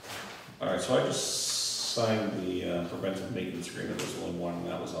 All right, so I just signed the preventive maintenance agreement. There's only one, and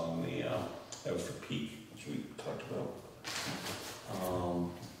that was on the that was for peak, which we talked about.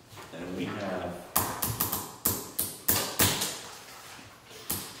 And we have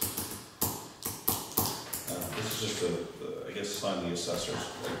this is just I guess sign the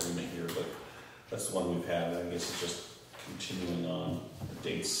assessor's agreement here, but that's the one we've had. I guess it's just continuing on. The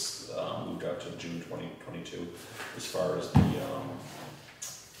dates moved out to June 2022 as far as the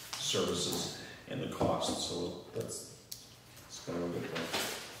services and the costs, so it's kind of a good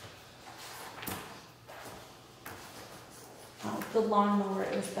thing. Oh, the lawnmower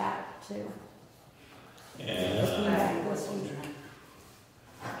is back too. It came And, back this week.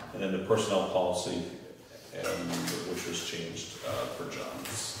 and then the personnel policy, which was changed for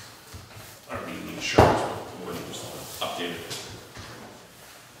John's, the insurance, we're just updated.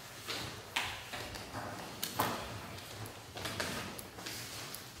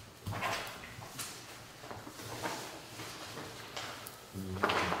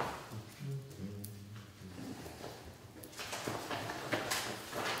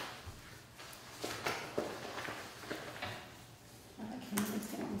 I can't even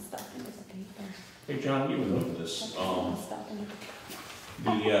see what I'm stuffing with the paper. Hey, John, you would look at this. I'm stuffing.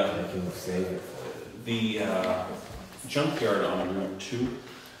 I can save it for you. The junkyard on Route 2,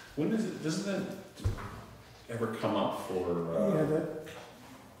 when does it, doesn't that ever come up for,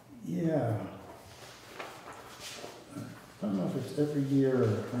 Yeah. I don't know if it's every year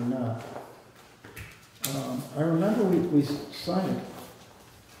or not. I remember we signed it.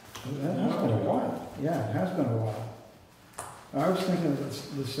 That has been a while. Yeah, it has been a while. I was thinking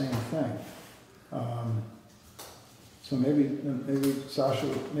of the same thing. So maybe Sasha,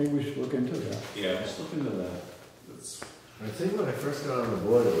 maybe we should look into that. yeah, just look into that. It's, I think when I first got on the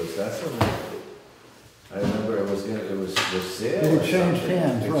board, that's when I remember it was the sale. It or changed something.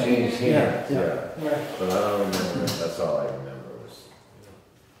 hands, It right. changed hands, Yeah, yeah. Right. But I don't remember, that's all I remember was,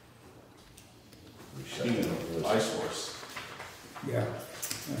 we shut it the down. ice horse, Yeah.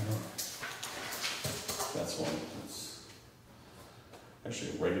 that's one. It's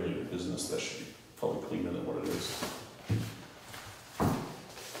actually a regulated business that should be probably cleaner than what it is.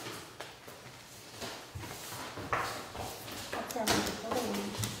 That's where my photo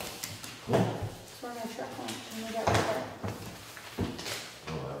went. That's where my truck went when we got rid of it.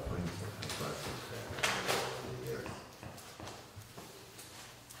 Oh, that brings it, that's what I think. Yeah.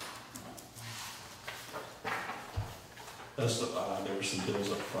 There were some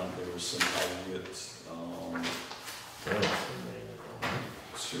bills up front, there was some aggregate, That was the main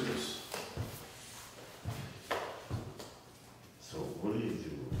one. serious. So what do you do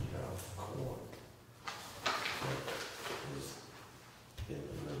when you have corn? Like, it was in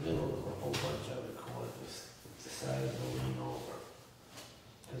the middle of a whole bunch of the corn, just decided to lean over.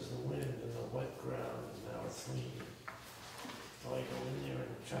 Because the wind and the wet ground, and now it's leaning. So I go in there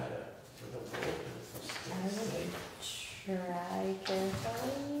and try to, with a rope and it's stay. Try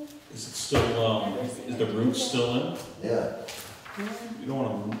carefully. Is it still, is the root still in? Yeah, You don't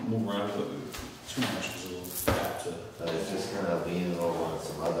wanna move around with it too much, because it'll have to. but it's just kind of leaning over on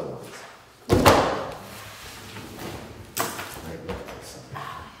some other ones. Might look like something.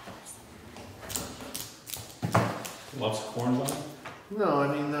 Lots of corn left? No, I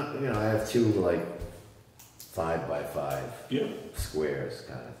mean, not, I have two like 5x5 Yeah. squares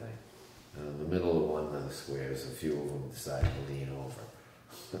kind of thing. And in the middle of one of the squares, a few of them decided to lean over.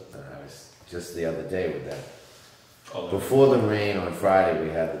 And I was just the other day with that Oh, that- Before the rain on Friday, we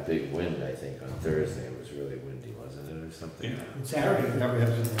had the big wind, I think, on Thursday, it was really windy, wasn't it, or something? Yeah. Saturday, Never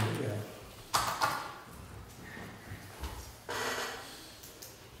has been, yeah.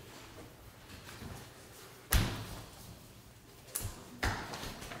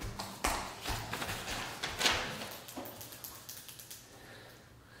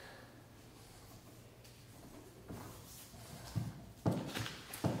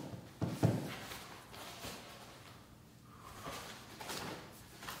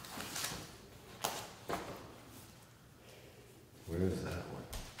 Where is that one?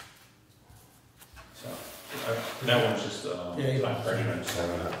 So, that one's just, Yeah, you not don't- arguments. I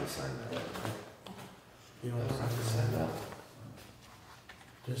don't have to sign that one. you I know, don't have to sign that one.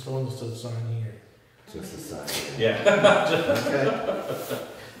 just the one that says sign here. Just a sign. Yeah. Okay.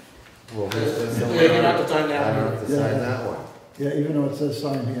 Well, there's Yeah, you don't have to sign I that don't one. have to sign that one. Yeah, even though it says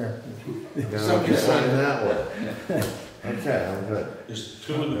sign here. You don't have Somebody to sign sign that one. Okay, I'm good. There's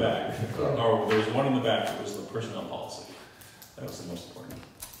two in the back, or there's one in the back that was the personnel policy. That was the most important.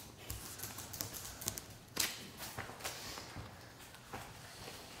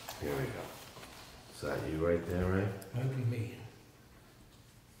 Here we go. Is that you right there, right? That'd be me.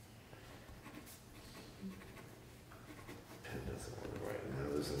 Pen doesn't want to write.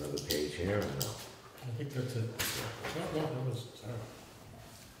 Now there's another page here, or no? I think that's it. No, that was,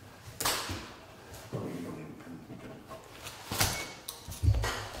 Oh, you don't need a pen.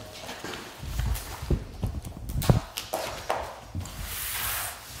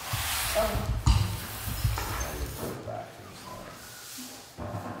 I didn't put it back.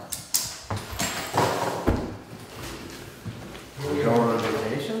 You going on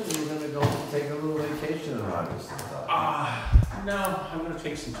vacation? You're gonna go take a little vacation in August and stuff? No, I'm gonna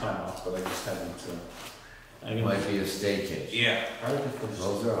take some time off, but I just haven't, I It mean, might be a staycation. yeah, probably because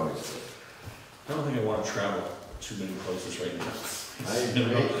Those are always good. I don't think I wanna travel too many places right now. I You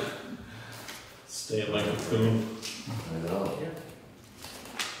know, agree. Stay at like a coon. I know.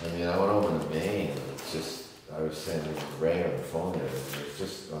 I mean, I went over to Maine, and it's just, I was saying to Ray on the phone there, and it was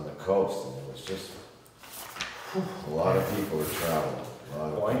just on the coast, and it was just, a lot of people are traveling, a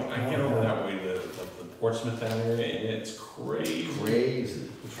lot Oh, of I get over that way, like the Portsmouth that area, and it's crazy.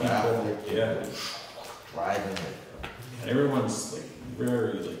 crazy traffic, Yeah, driving. and everyone's like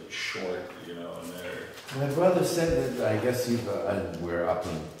very like short, you know, and they're, My brother said that, I guess we're up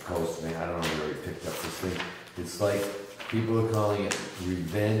in coast, man, I don't know where he picked up this thing. It's like, people are calling it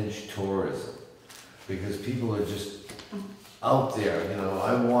revenge tourism. Because people are just out there, you know,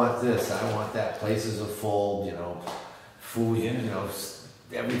 I want this, I want that, places are full, you know, food, you know,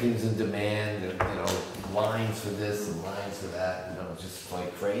 everything's in demand, and, you know, lines for this and lines for that, you know, just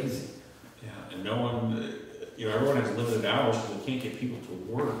like crazy. yeah, and no one, you know, everyone has limited hours, so they can't get people to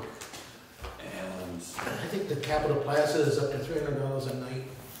work. And I think the Capitol Plaza is up to $300 a night.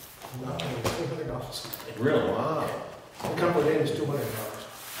 Not $300. really, Wow. The Cumberland Inn is $200.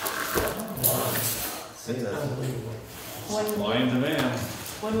 See, that's, Unbelievable. supply and demand.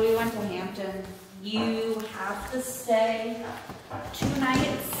 When we went to Hampton, you have to stay 2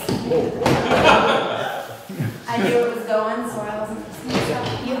 nights. I knew it was going, so I wasn't.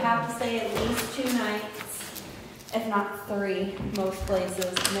 You have to stay at least 2 nights, if not 3, most places,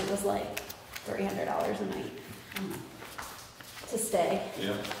 and it was like $300 a night to stay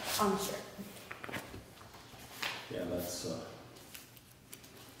Yeah, on the strip. yeah, that's,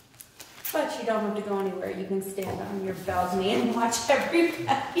 But you don't have to go anywhere. You can stand on your balcony and watch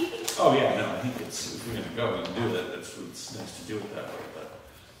everybody. oh yeah, no, I think it's, if you're gonna go, you can do that, that's, it's nice to do it that way, but.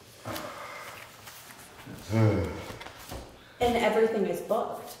 And everything is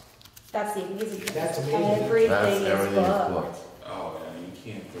booked. That's the amazing thing. That's amazing. Everything that's, is everything is booked. booked. Oh, yeah, you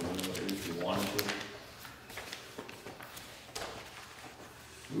can't go anywhere if you wanted to.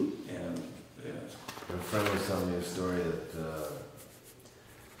 And, yeah, A friend was telling me a story that,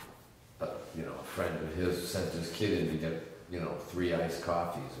 you know, a friend of his sent his kid in to get, you know, 3 iced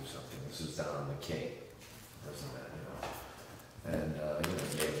coffees or something. This is down on the Cape, wasn't that, you know? And, you know,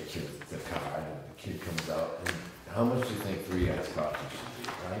 gave the kid the card, and the kid comes out, and how much do you think 3 iced coffees should be,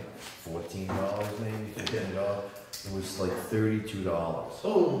 right? $14 maybe, $15? It was like $32.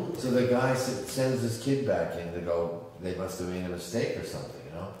 Oh, So the guy sends his kid back in to go, they must have made a mistake or something,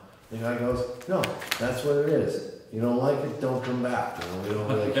 you know? The guy goes, no, that's what it is. You don't like it, don't come back. You know, we don't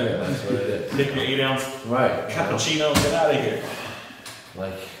really care, that's what it is. take your 8-ounce Right. cappuccino, get out of here.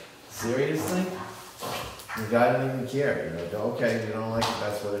 Like, seriously? The guy didn't even care, you know, go, okay, you don't like it,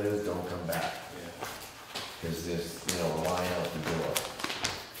 that's what it is, don't come back. Yeah. Because there's, you know, a line out the door.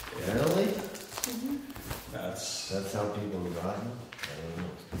 Really? That's, That's how people have gotten? I don't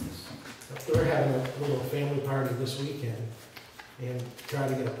know. we're having a little family party this weekend and try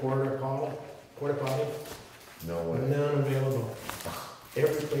to get a porta potty. No way. None available.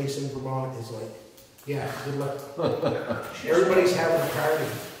 Every place in Vermont is like, yeah, good luck. Everybody's having a party.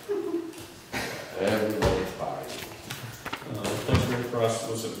 Everybody's party. The place right across,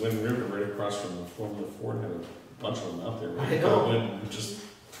 was it Wind River, right across from the Formula Ford, had a bunch of them out there. I know. Wind just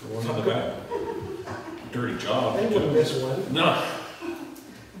threw one in the back. Dirty job. I wouldn't miss one. No.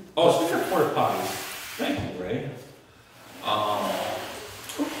 Oh, speaking of porta potties, thank you, Ray.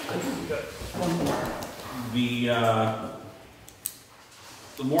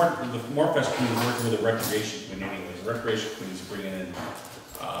 The Morefest committee is working with the recreation committee anyways. The recreation committee is bringing in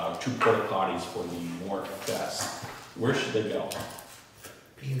 2 porta potties for the Morefest. Where should they go?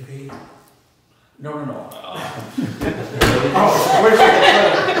 P&P. No.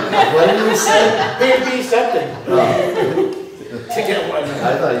 What did you say? P&P something. To get one.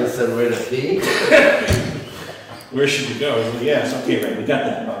 I thought you said where to pee. Where should you go? Well, yes, okay, right, we got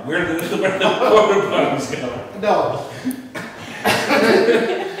that. But where do the porta potties go? No.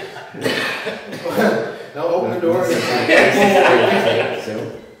 No, open the door.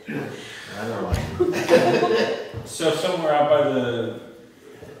 I don't know. So somewhere out by the,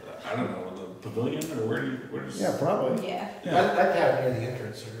 I don't know, the pavilion, or where's? Yeah, probably. Yeah. Yeah, I'd have it near the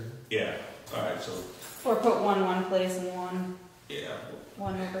entrance or. yeah, all right, so, Or put one place and yeah.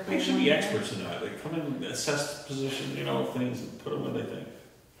 one over here. They should one be there. experts in that. They come in, assess the position, things, and put them where they think.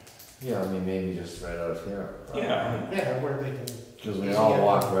 Yeah, I mean, maybe just right out here. Yeah. Yeah, where they can. Because we all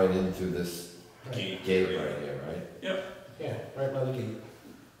walk right into this Gate. gate right here, right? Yeah, right by the gate.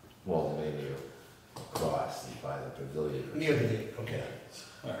 Well, maybe across by the pavilion. Near the gate, okay.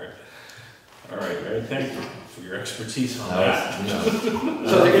 All right, Ray, thank you for your expertise on That that. was- no.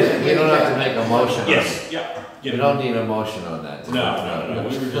 So we don't have to make a motion on it. Yes, yeah. You don't need a motion on that. do we? No,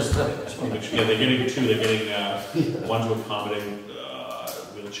 we were just, yeah, they're getting 2, they're getting, one to accommodate,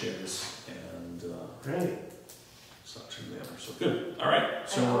 wheelchairs and, Great. such and the other, so good, all right,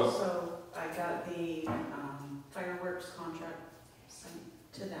 so, I got the fireworks contract sent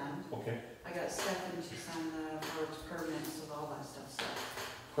to them. okay, I got Stefan to sign the works permits with all that stuff, so.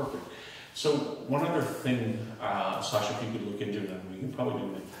 perfect. So, one other thing, Sasha, if you could look into, and we can probably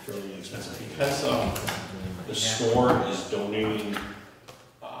do it fairly inexpensive, because, the store is donating,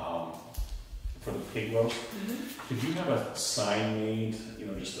 for the pig roast. Could you have a sign made,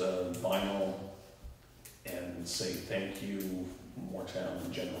 just a vinyl, and say thank you, Moretown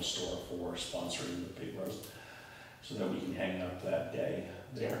General Store, for sponsoring the pig roast, so that we can hang up that day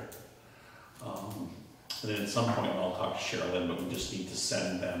there. And then at some point, I'll talk to Sherilyn, but we just need to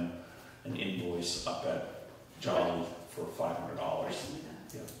send them an invoice up at Jolly for $500.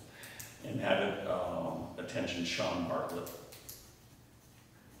 Yeah. And have it, attention Sean Bartlett.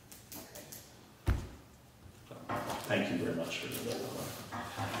 Thank you very much for that.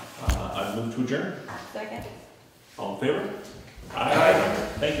 I've moved to adjourn. Second. All in favor? Aye.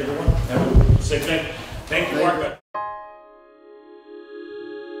 Thank you, everyone. Have a safe day. Thank you, Mark.